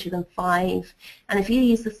noise greater than 5. And if you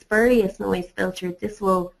use the spurious noise filter, this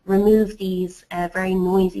will remove these very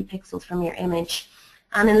noisy pixels from your image.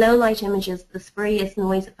 And in low light images, the spurious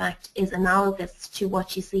noise effect is analogous to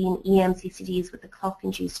what you see in EMCCDs with the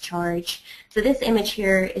clock-induced charge. So this image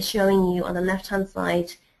here is showing you on the left-hand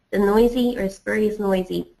side the noisy or spurious noise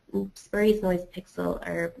pixel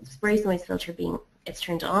or spurious noise filter it's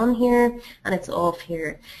turned on here and it's off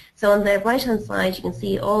here. So on the right-hand side, you can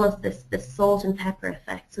see all of this salt and pepper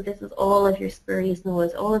effect. So this is all of your spurious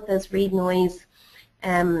noise, all of those read noise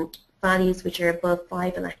values which are above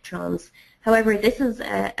 5 electrons. However, this is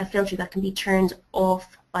a filter that can be turned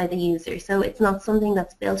off by the user, so it's not something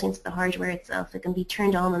that's built into the hardware itself. It can be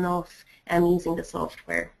turned on and off using the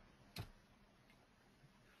software.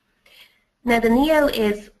 Now the Neo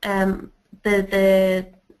is the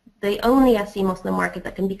only sCMOS in the market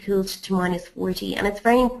that can be cooled to -40, and it's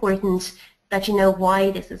very important that you know why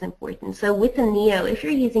this is important. So with the Neo, if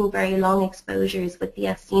you're using very long exposures with the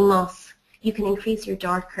sCMOS, you can increase your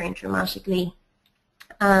dark current dramatically.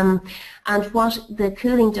 And what the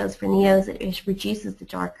cooling does for Neo is it reduces the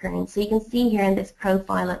dark current. So you can see here in this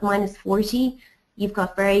profile at -40, you've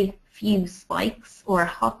got very few spikes, or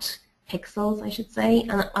hot pixels I should say,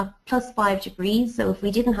 and at +5 degrees, so if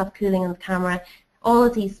we didn't have cooling on the camera, all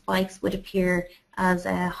of these spikes would appear as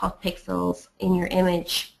hot pixels in your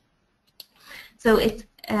image. So it's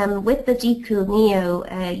with the decooled Neo,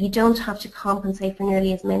 you don't have to compensate for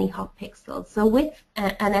nearly as many hot pixels. So with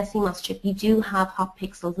an sCMOS chip, you do have hot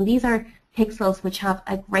pixels, and these are pixels which have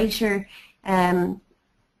a greater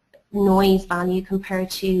noise value compared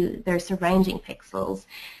to their surrounding pixels.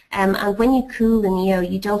 And when you cool the Neo,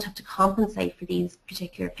 you don't have to compensate for these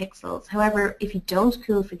particular pixels. However, if you don't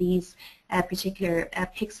cool for these particular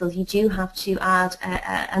pixels, you do have to add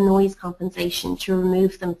a noise compensation to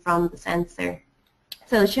remove them from the sensor.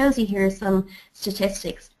 So it shows you here some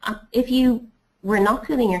statistics. If you were not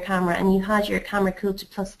cooling your camera and you had your camera cooled to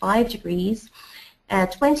 +5 degrees,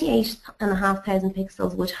 28,500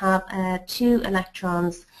 pixels would have 2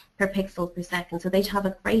 electrons per pixel per second. So they'd have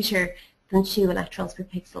a greater than 2 electrons per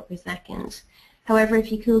pixel per second. However,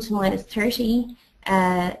 if you cool to -30,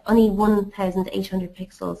 only 1,800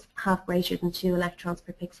 pixels have greater than 2 electrons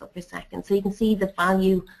per pixel per second. So you can see the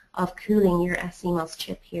value of cooling your sCMOS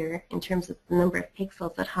chip here in terms of the number of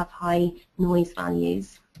pixels that have high noise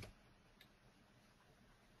values.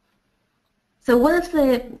 So one of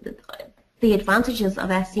the advantages of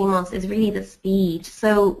sCMOS is really the speed.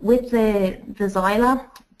 So with the Xyla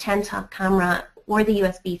 10-tap camera or the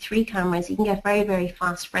USB 3 cameras, you can get very, very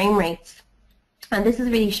fast frame rates. And this is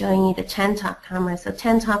really showing you the 10-tap camera. So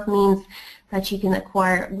 10-tap means that you can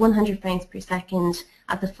acquire 100 frames per second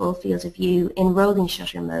at the full field of view in rolling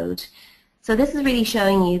shutter mode. So this is really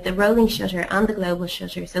showing you the rolling shutter and the global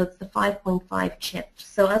shutter. So it's the 5.5 chip.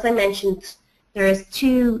 So as I mentioned, there is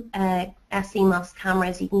two sCMOS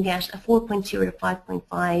cameras. You can get a 4.2 or a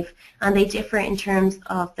 5.5, and they differ in terms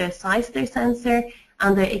of the size of their sensor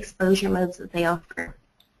and the exposure modes that they offer.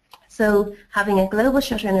 So having a global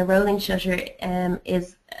shutter and a rolling shutter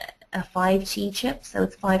is a 5T chip, so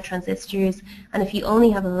it's 5 transistors, and if you only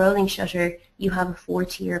have a rolling shutter, you have a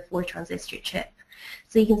 4T or 4 transistor chip.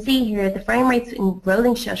 So you can see here the frame rates in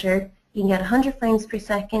rolling shutter, you can get 100 frames per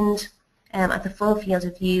second at the full field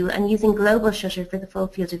of view, and using global shutter for the full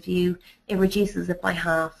field of view, it reduces it by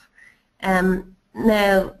half.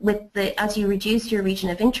 Now, as you reduce your region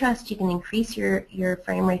of interest, you can increase your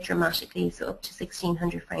frame rate dramatically, so up to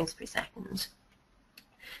 1600 frames per second.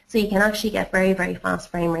 So you can actually get very, very fast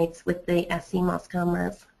frame rates with the sCMOS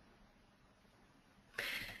cameras.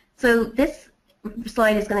 So this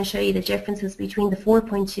slide is going to show you the differences between the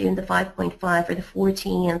 4.2 and the 5.5, or the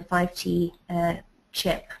 4T and the 5T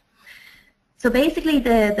chip. So basically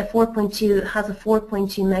the 4.2 has a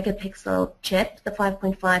 4.2 megapixel chip, the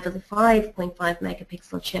 5.5 is a 5.5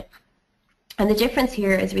 megapixel chip. And the difference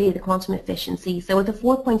here is really the quantum efficiency. So with the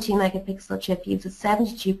 4.2 megapixel chip, you use a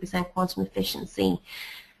 72% quantum efficiency.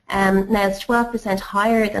 Now it's 12%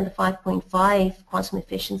 higher than the 5.5 quantum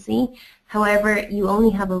efficiency. However, you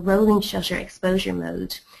only have a rolling shutter exposure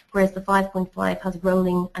mode, whereas the 5.5 has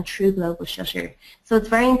rolling and true global shutter. So it's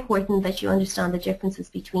very important that you understand the differences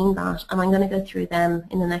between that, and I'm going to go through them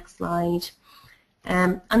in the next slide.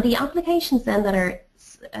 And the applications then that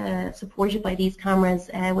are supported by these cameras,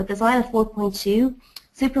 with the Xyla 4.2,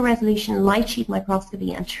 super resolution light sheet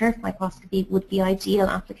microscopy and turf microscopy would be ideal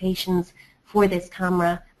applications for this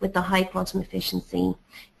camera with the high quantum efficiency.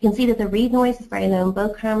 You can see that the read noise is very low in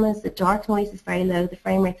both cameras, the dark noise is very low, the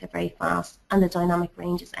frame rates are very fast, and the dynamic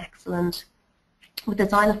range is excellent. With the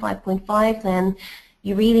Xyla 5.5 then,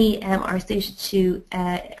 you really are suited to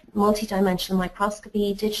multi-dimensional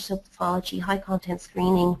microscopy, digital pathology, high content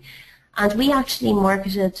screening, and we actually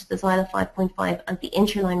marketed the Xyla 5.5 as the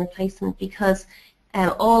interline replacement because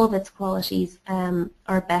all of its qualities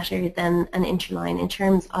are better than an interline in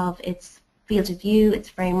terms of its field of view, its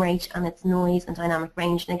frame rate, and its noise and dynamic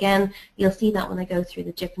range. And again, you'll see that when I go through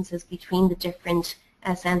the differences between the different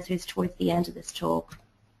sensors towards the end of this talk.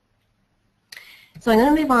 So I'm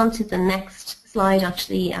going to move on to the next slide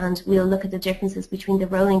actually, and we'll look at the differences between the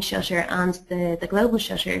rolling shutter and the global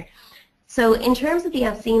shutter. So in terms of the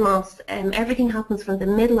sCMOS, everything happens from the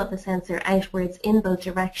middle of the sensor outwards in both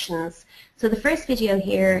directions. So the first video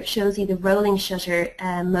here shows you the rolling shutter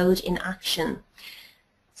mode in action.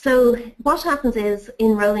 So what happens is,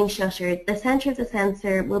 in rolling shutter, the center of the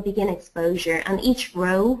sensor will begin exposure, and each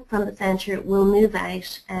row from the center will move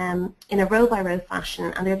out in a row-by-row fashion,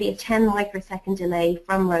 and there will be a 10 microsecond delay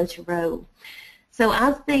from row to row. So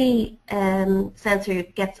as the sensor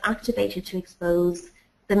gets activated to expose,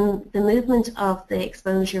 the movement of the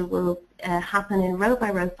exposure will happen in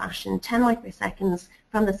row-by-row fashion, 10 microseconds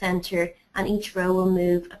from the center, and each row will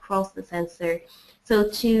move across the sensor. So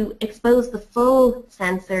to expose the full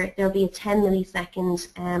sensor, there will be a 10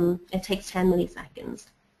 millisecond, it takes 10 milliseconds.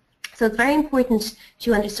 So it's very important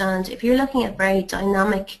to understand, if you're looking at very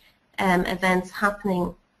dynamic events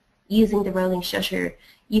happening using the rolling shutter,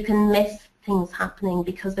 you can miss things happening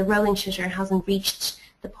because the rolling shutter hasn't reached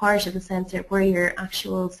the part of the sensor where your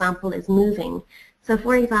actual sample is moving. So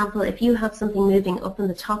for example, if you have something moving up in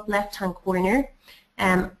the top left-hand corner,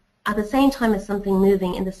 at the same time as something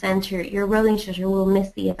moving in the center, your rolling shutter will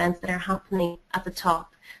miss the events that are happening at the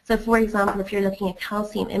top. So for example, if you're looking at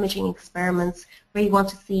calcium imaging experiments where you want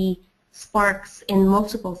to see sparks in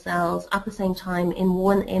multiple cells at the same time in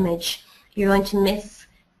one image, you're going to miss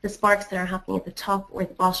the sparks that are happening at the top or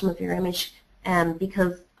the bottom of your image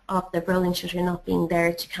because of the rolling shutter not being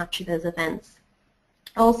there to capture those events.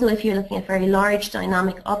 Also, if you're looking at very large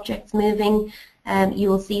dynamic objects moving, you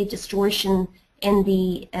will see a distortion in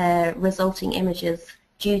the resulting images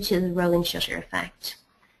due to the rolling shutter effect.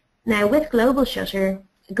 Now with global shutter,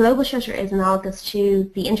 global shutter is analogous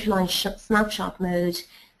to the interline snapshot mode,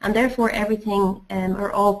 and therefore everything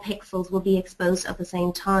or all pixels will be exposed at the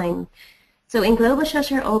same time. So in global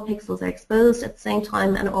shutter, all pixels are exposed at the same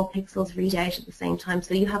time and all pixels read out at the same time.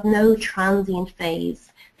 So you have no transient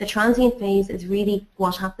phase. The transient phase is really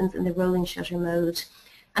what happens in the rolling shutter mode.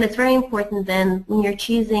 And it's very important then when you're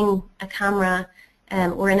choosing a camera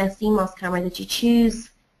or an sCMOS camera that you choose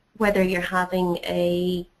whether you're having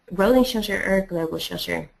a rolling shutter or a global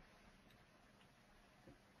shutter.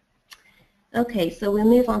 Okay, so we'll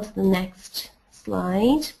move on to the next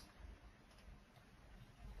slide.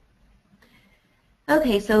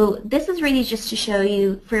 Okay, so this is really just to show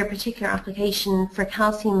you for a particular application for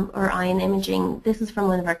calcium or ion imaging. This is from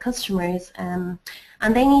one of our customers, and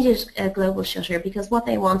they needed a global shutter because what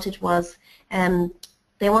they wanted was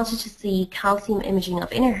they wanted to see calcium imaging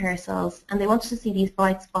of inner hair cells, and they wanted to see these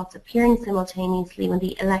bright spots appearing simultaneously when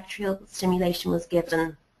the electrical stimulation was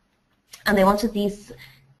given. And they wanted these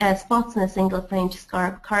spots in a single frame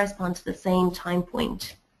to correspond to the same time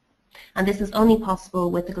point. And this is only possible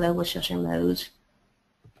with the global shutter mode.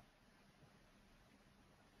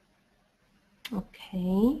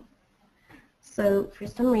 Okay, so for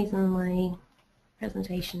some reason my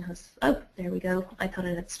presentation has, oh, there we go, I thought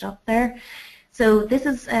it had stopped there. So this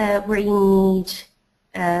is where you need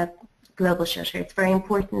global shutter. It's very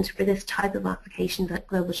important for this type of application that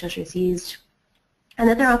global shutter is used.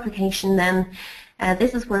 Another application then,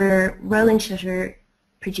 this is where rolling shutter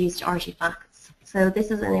produced artifacts. So this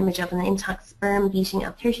is an image of an intact sperm beating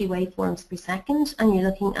at 30 waveforms per second, and you're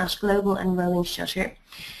looking at global and rolling shutter.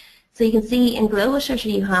 So you can see in global shutter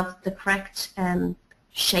you have the correct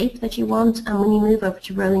shape that you want, and when you move over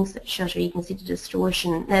to rolling shutter you can see the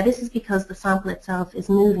distortion. Now this is because the sample itself is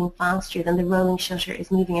moving faster than the rolling shutter is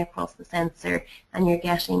moving across the sensor, and you're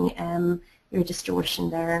getting your distortion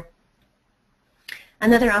there.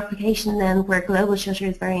 Another application then where global shutter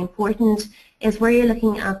is very important is where you're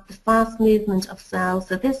looking at the fast movement of cells.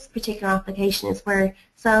 So this particular application is where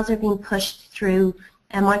cells are being pushed through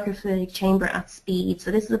a microfluidic chamber at speed.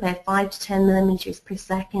 So this is about 5 to 10 millimeters per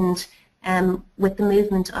second with the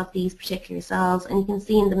movement of these particular cells. And you can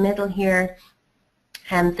see in the middle here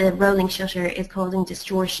the rolling shutter is causing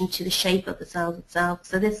distortion to the shape of the cells itself.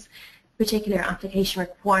 So this particular application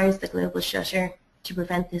requires the global shutter to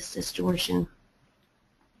prevent this distortion.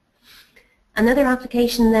 Another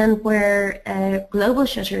application then where global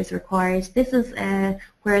shutter is required, this is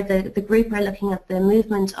where the group are looking at the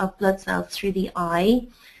movement of blood cells through the eye,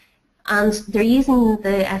 and they're using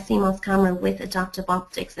the sCMOS camera with adaptive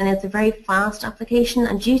optics, and it's a very fast application,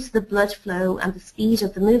 and due to the blood flow and the speed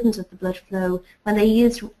of the movement of the blood flow, when they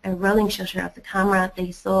used a rolling shutter of the camera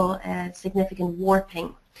they saw significant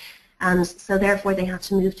warping, and so therefore they had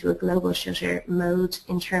to move to a global shutter mode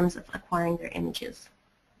in terms of acquiring their images.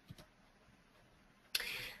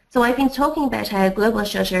 So I've been talking about how global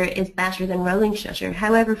shutter is better than rolling shutter.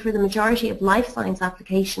 However, for the majority of life science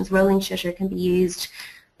applications, rolling shutter can be used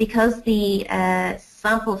because the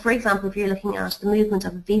sample, for example, if you're looking at the movement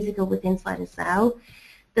of a vesicle within inside a cell,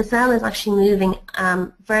 the cell is actually moving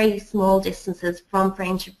very small distances from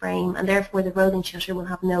frame to frame, and therefore the rolling shutter will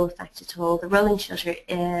have no effect at all. The rolling shutter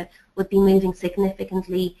would be moving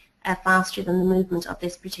significantly faster than the movement of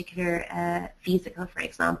this particular vesicle, for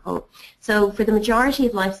example. So for the majority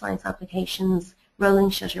of life science applications,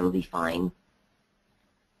 rolling shutter will be fine.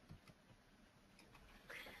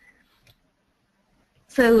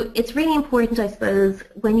 So it's really important, I suppose,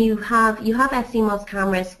 when you have sCMOS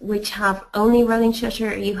cameras which have only rolling shutter,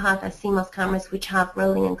 or you have sCMOS cameras which have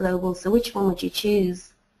rolling and global. So which one would you choose?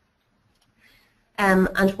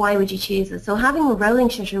 And why would you choose it? So having a rolling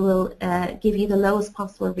shutter will give you the lowest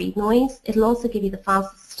possible read noise. It'll also give you the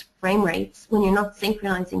fastest frame rates when you're not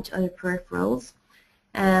synchronizing to other peripherals.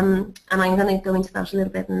 And I'm going to go into that a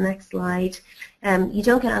little bit in the next slide. You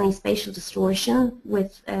don't get any spatial distortion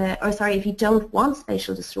with, if you don't want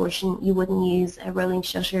spatial distortion, you wouldn't use a rolling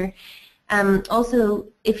shutter. Also,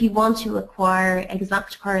 if you want to acquire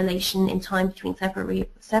exact correlation in time between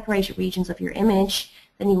separated regions of your image,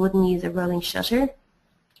 then you wouldn't use a rolling shutter.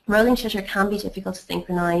 Rolling shutter can be difficult to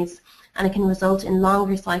synchronize, and it can result in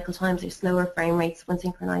longer cycle times or slower frame rates when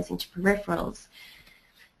synchronizing to peripherals.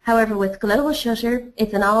 However, with global shutter,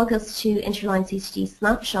 it's analogous to interline CCD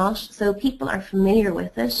snapshot, so people are familiar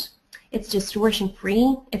with it. It's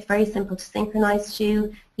distortion-free, it's very simple to synchronize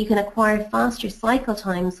to. You can acquire faster cycle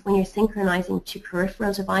times when you're synchronizing to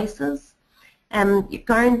peripheral devices.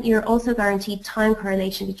 You're also guaranteed time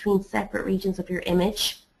correlation between separate regions of your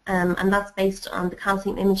image, and that's based on the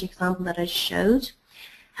calcium image example that I showed.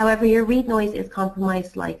 However, your read noise is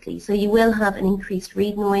compromised slightly, so you will have an increased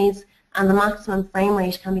read noise, and the maximum frame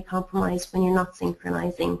rate can be compromised when you're not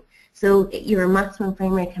synchronizing. So your maximum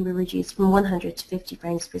frame rate can be reduced from 100 to 50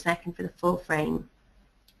 frames per second for the full frame.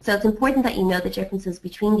 So it's important that you know the differences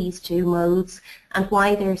between these two modes and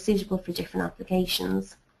why they're suitable for different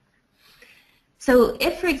applications. So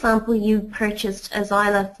if, for example, you purchased a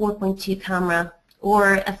Zyla 4.2 camera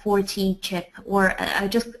or a 4T chip or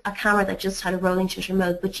just a camera that just had a rolling shutter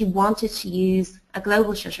mode, but you wanted to use a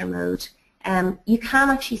global shutter mode, you can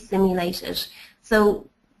actually simulate it. So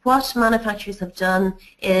what manufacturers have done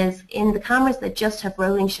is in the cameras that just have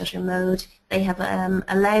rolling shutter mode, they have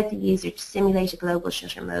allowed the user to simulate a global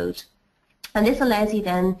shutter mode. And this allows you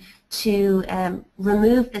then to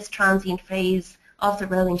remove this transient phase of the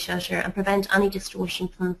rolling shutter and prevent any distortion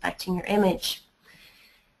from affecting your image.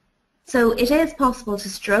 So it is possible to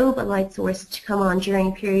strobe a light source to come on during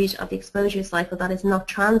a period of the exposure cycle that is not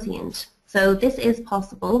transient. So this is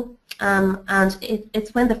possible, and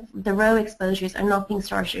it's when the row exposures are not being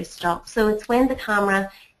started or stopped. So it's when the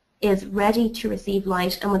camera is ready to receive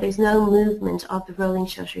light and when there's no movement of the rolling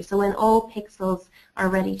shutter. So when all pixels are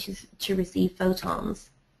ready to receive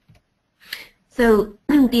photons. So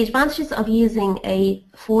the advantages of using a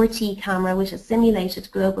 4T camera with a simulated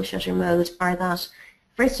global shutter mode are that,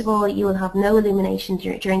 first of all, you will have no illumination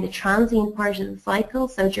during the transient part of the cycle,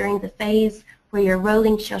 so during the phase where your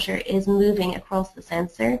rolling shutter is moving across the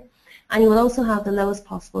sensor. And you will also have the lowest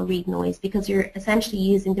possible read noise because you're essentially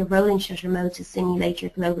using the rolling shutter mode to simulate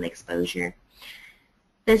your global exposure.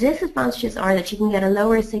 The disadvantages are that you can get a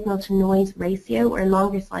lower signal to noise ratio or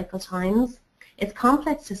longer cycle times. It's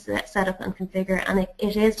complex to set up and configure, and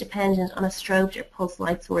it is dependent on a strobed or pulse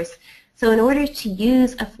light source. So in order to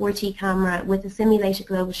use a 4T camera with a simulated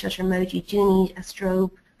global shutter mode, you do need a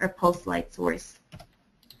strobe or pulse light source.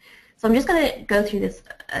 So I'm just going to go through this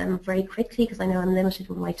very quickly because I know I'm limited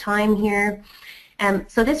with my time here.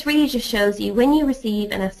 So this really just shows you when you receive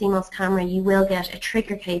an sCMOS camera, you will get a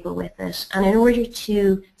trigger cable with it. And in order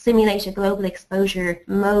to simulate a global exposure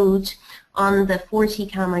mode on the 4T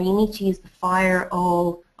camera, you need to use the fire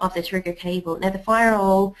all of the trigger cable. Now the fire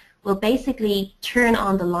all will basically turn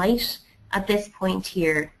on the light at this point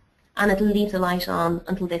here, and it'll leave the light on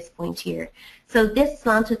until this point here. So this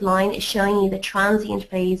slanted line is showing you the transient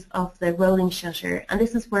phase of the rolling shutter, and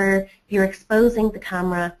this is where you're exposing the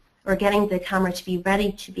camera or getting the camera to be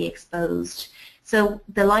ready to be exposed. So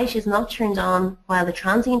the light is not turned on while the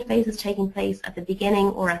transient phase is taking place at the beginning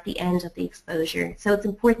or at the end of the exposure. So it's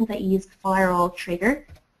important that you use the fire all trigger.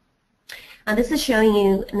 And this is showing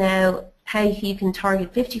you now how you can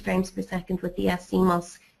target 50 frames per second with the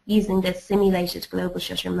sCMOS using this simulated global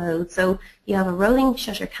shutter mode. So you have a rolling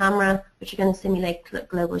shutter camera, which you're going to simulate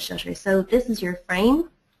global shutter. So this is your frame.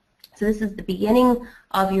 So this is the beginning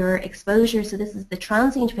of your exposure. So this is the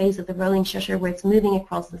transient phase of the rolling shutter where it's moving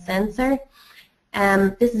across the sensor.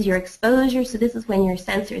 This is your exposure. So this is when your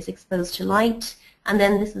sensor is exposed to light. And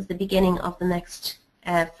then this is the beginning of the next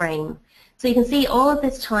frame. So you can see all of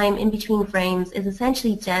this time in between frames is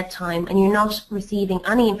essentially dead time, and you're not receiving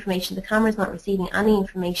any information. The camera is not receiving any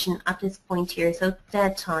information at this point here, so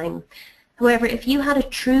dead time. However, if you had a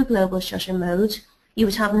true global shutter mode, you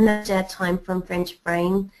would have no dead time from frame to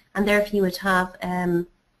frame, and therefore you would have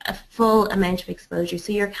a full amount of exposure.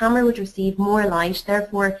 So your camera would receive more light,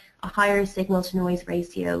 therefore a higher signal to noise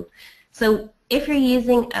ratio. So if you're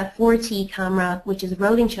using a 4T camera, which is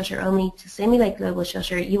rolling shutter only, to simulate global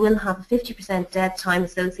shutter, you will have a 50% dead time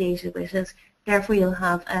associated with it. Therefore, you'll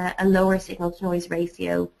have a lower signal to noise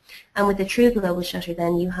ratio. And with the true global shutter,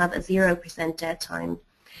 then you have a 0% dead time.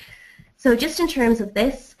 So just in terms of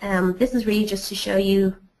this, this is really just to show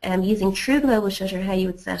you using true global shutter how you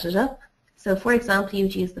would set it up. So for example, you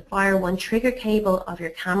would use the Fire 1 trigger cable of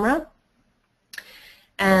your camera.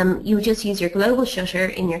 You would just use your global shutter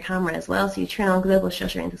in your camera as well. So you turn on global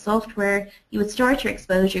shutter in the software. You would start your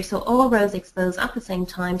exposure, so all rows expose at the same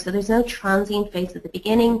time. So there's no transient phase at the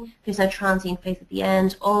beginning, there's no transient phase at the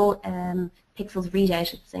end. All pixels read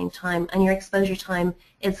out at the same time, and your exposure time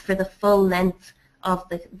is for the full length of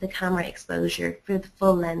the camera exposure, for the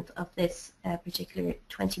full length of this particular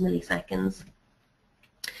 20 milliseconds.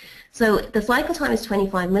 So the cycle time is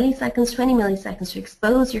 25 milliseconds, 20 milliseconds to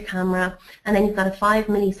expose your camera, and then you've got a 5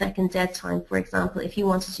 millisecond dead time, for example, if you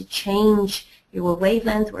wanted to change your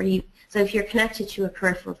wavelength, or so if you're connected to a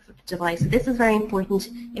peripheral device. This is very important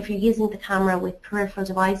if you're using the camera with peripheral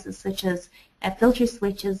devices such as filter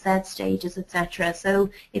switches, Z stages, etc. So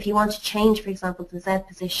if you want to change, for example, the Z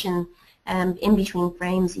position in between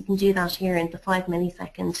frames, you can do that here in the 5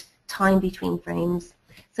 millisecond time between frames.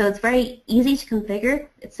 So it's very easy to configure,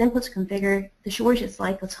 it's simple to configure, the shortest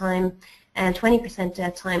cycle time and 20%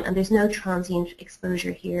 dead time, and there's no transient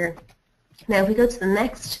exposure here. Now if we go to the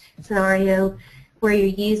next scenario where you're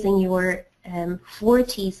using your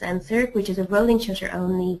 4T sensor, which is a rolling shutter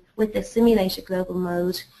only with the simulated global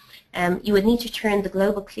mode, you would need to turn the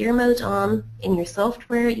global clear mode on in your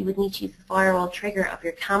software. You would need to use the firewall trigger of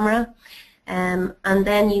your camera, and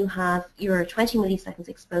then you have your 20 milliseconds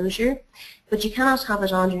exposure, but you cannot have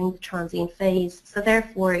it on during the transient phase. So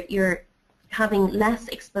therefore you're having less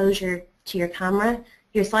exposure to your camera.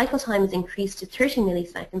 Your cycle time is increased to 30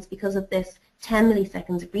 milliseconds because of this 10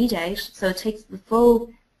 milliseconds readout. So it takes the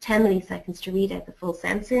full 10 milliseconds to read out the full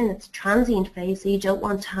sensor, and it's transient phase, so you don't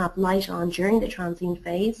want to have light on during the transient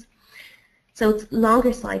phase. So it's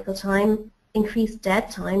longer cycle time, increased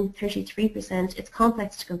dead time, 33%. It's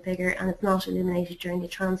complex to configure, and it's not illuminated during the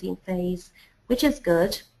transient phase, which is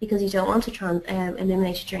good because you don't want to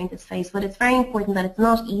illuminate it during this phase. But it's very important that it's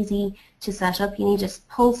not easy to set up. You need a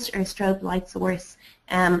pulse or strobe light source,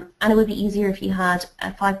 and it would be easier if you had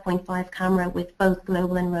a 5.5 camera with both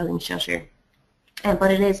global and rolling shutter.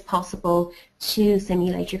 But it is possible to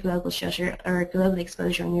simulate your global shutter or global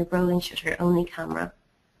exposure on your rolling shutter only camera.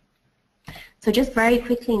 So just very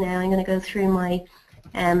quickly now, I'm going to go through my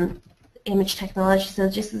image technology. So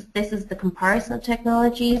this is the comparison of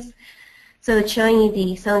technologies. So it's showing you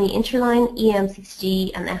the Sony Interline,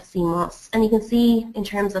 EMCCD, and sCMOS. And you can see in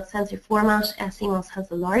terms of sensor format, sCMOS has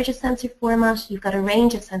the largest sensor format. You've got a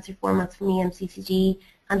range of sensor formats from EMCCD,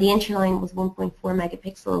 and the Interline was 1.4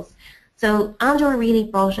 megapixels. So Andor really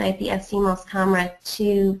brought out the sCMOS camera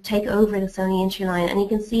to take over the Sony Interline, and you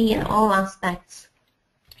can see in all aspects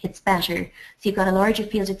it's better. So you've got a larger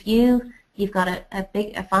field of view, you've got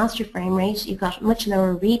a faster frame rate, you've got much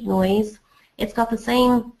lower read noise, it's got the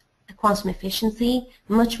same quantum efficiency,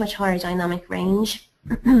 much higher dynamic range.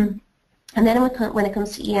 And then when it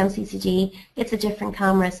comes to EMCCD, it's a different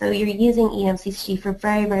camera. So you're using EMCCD for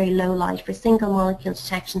very low light, for single molecule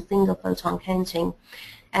detection, single photon counting.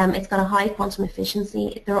 It's got a high quantum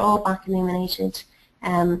efficiency. They're all back illuminated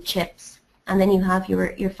chips. And then you have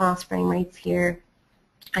your fast frame rates here.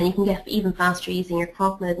 And you can get even faster using your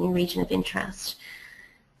clock mode in your region of interest.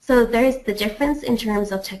 So there's the difference in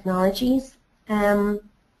terms of technologies. And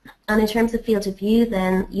in terms of field of view,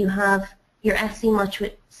 then you have your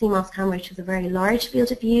sCMOS camera, which is a very large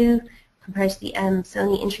field of view, compared to the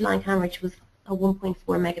Sony Interline camera, which was a 1.4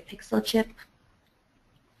 megapixel chip.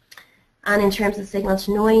 And in terms of signal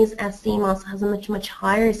to noise, sCMOS has a much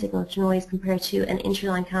higher signal to noise compared to an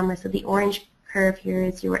Interline camera. So the orange curve here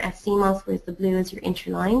is your sCMOS, whereas the blue is your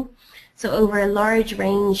Interline. So over a large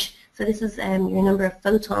range, so this is your number of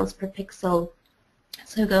photons per pixel.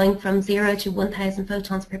 So going from 0 to 1,000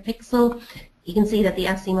 photons per pixel, you can see that the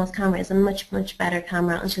sCMOS camera is a much better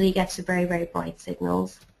camera until you get to very bright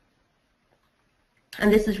signals.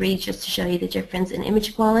 And this is really just to show you the difference in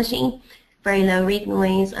image quality. Very low read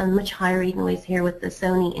noise and much higher read noise here with the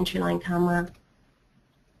Sony Interline camera.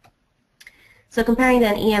 So comparing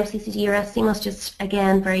then EMCCD or sCMOS, just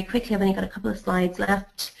again very quickly, I've only got a couple of slides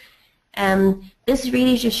left. This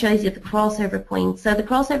really just shows you the crossover point. So the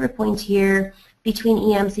crossover point here between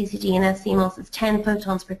EMCCD and sCMOS is 10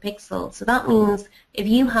 photons per pixel. So that means if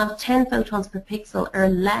you have 10 photons per pixel or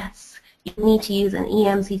less, you need to use an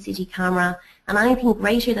EMCCD camera, and anything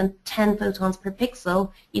greater than 10 photons per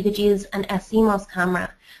pixel, you could use an sCMOS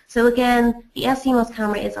camera. So again, the sCMOS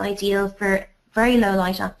camera is ideal for very low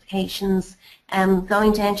light applications,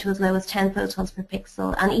 going down to as low as 10 photons per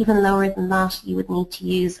pixel, and even lower than that you would need to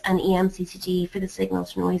use an EMCCD for the signal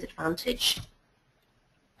to noise advantage.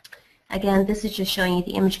 Again, this is just showing you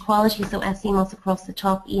the image quality, so sCMOS across the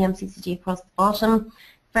top, EMCCD across the bottom.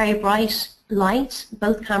 Very bright light,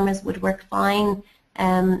 both cameras would work fine.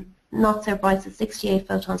 Not so bright as 68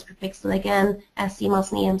 photons per pixel. Again,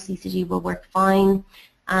 sCMOS and EMCCD will work fine.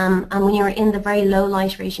 And when you're in the very low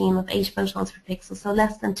light regime of 8 photons per pixel, so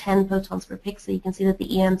less than 10 photons per pixel, you can see that the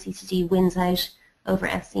EMCCD wins out over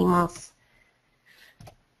sCMOS.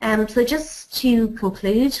 So just to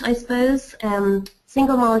conclude, I suppose,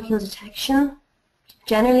 single molecule detection.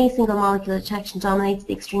 Generally, single molecule detection dominates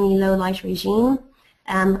the extremely low light regime.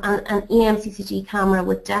 An EMCCD camera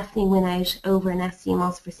would definitely win out over an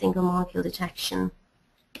sCMOS for single molecule detection.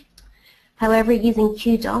 However, using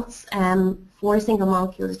Q dots for single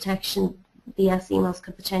molecule detection, the sCMOS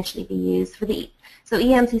could potentially be used for so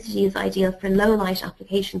EMCCD is ideal for low light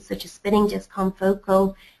applications such as spinning disk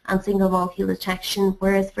confocal and single molecule detection,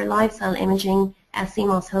 whereas for live cell imaging,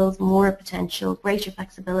 sCMOS holds more potential, greater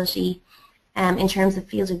flexibility in terms of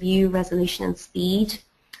field of view, resolution and speed.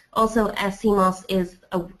 Also, sCMOS is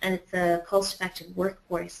a cost-effective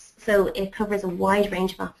workhorse, so it covers a wide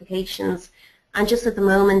range of applications And just at the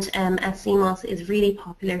moment, sCMOS is really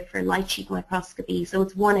popular for light sheet microscopy, so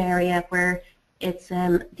it's one area where it's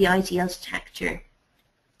the ideal detector.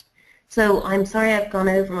 So I'm sorry I've gone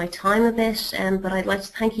over my time a bit, but I'd like to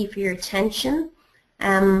thank you for your attention.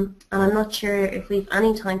 And I'm not sure if we've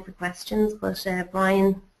any time for questions, but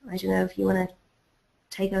Brian, I don't know if you want to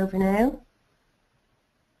take over now.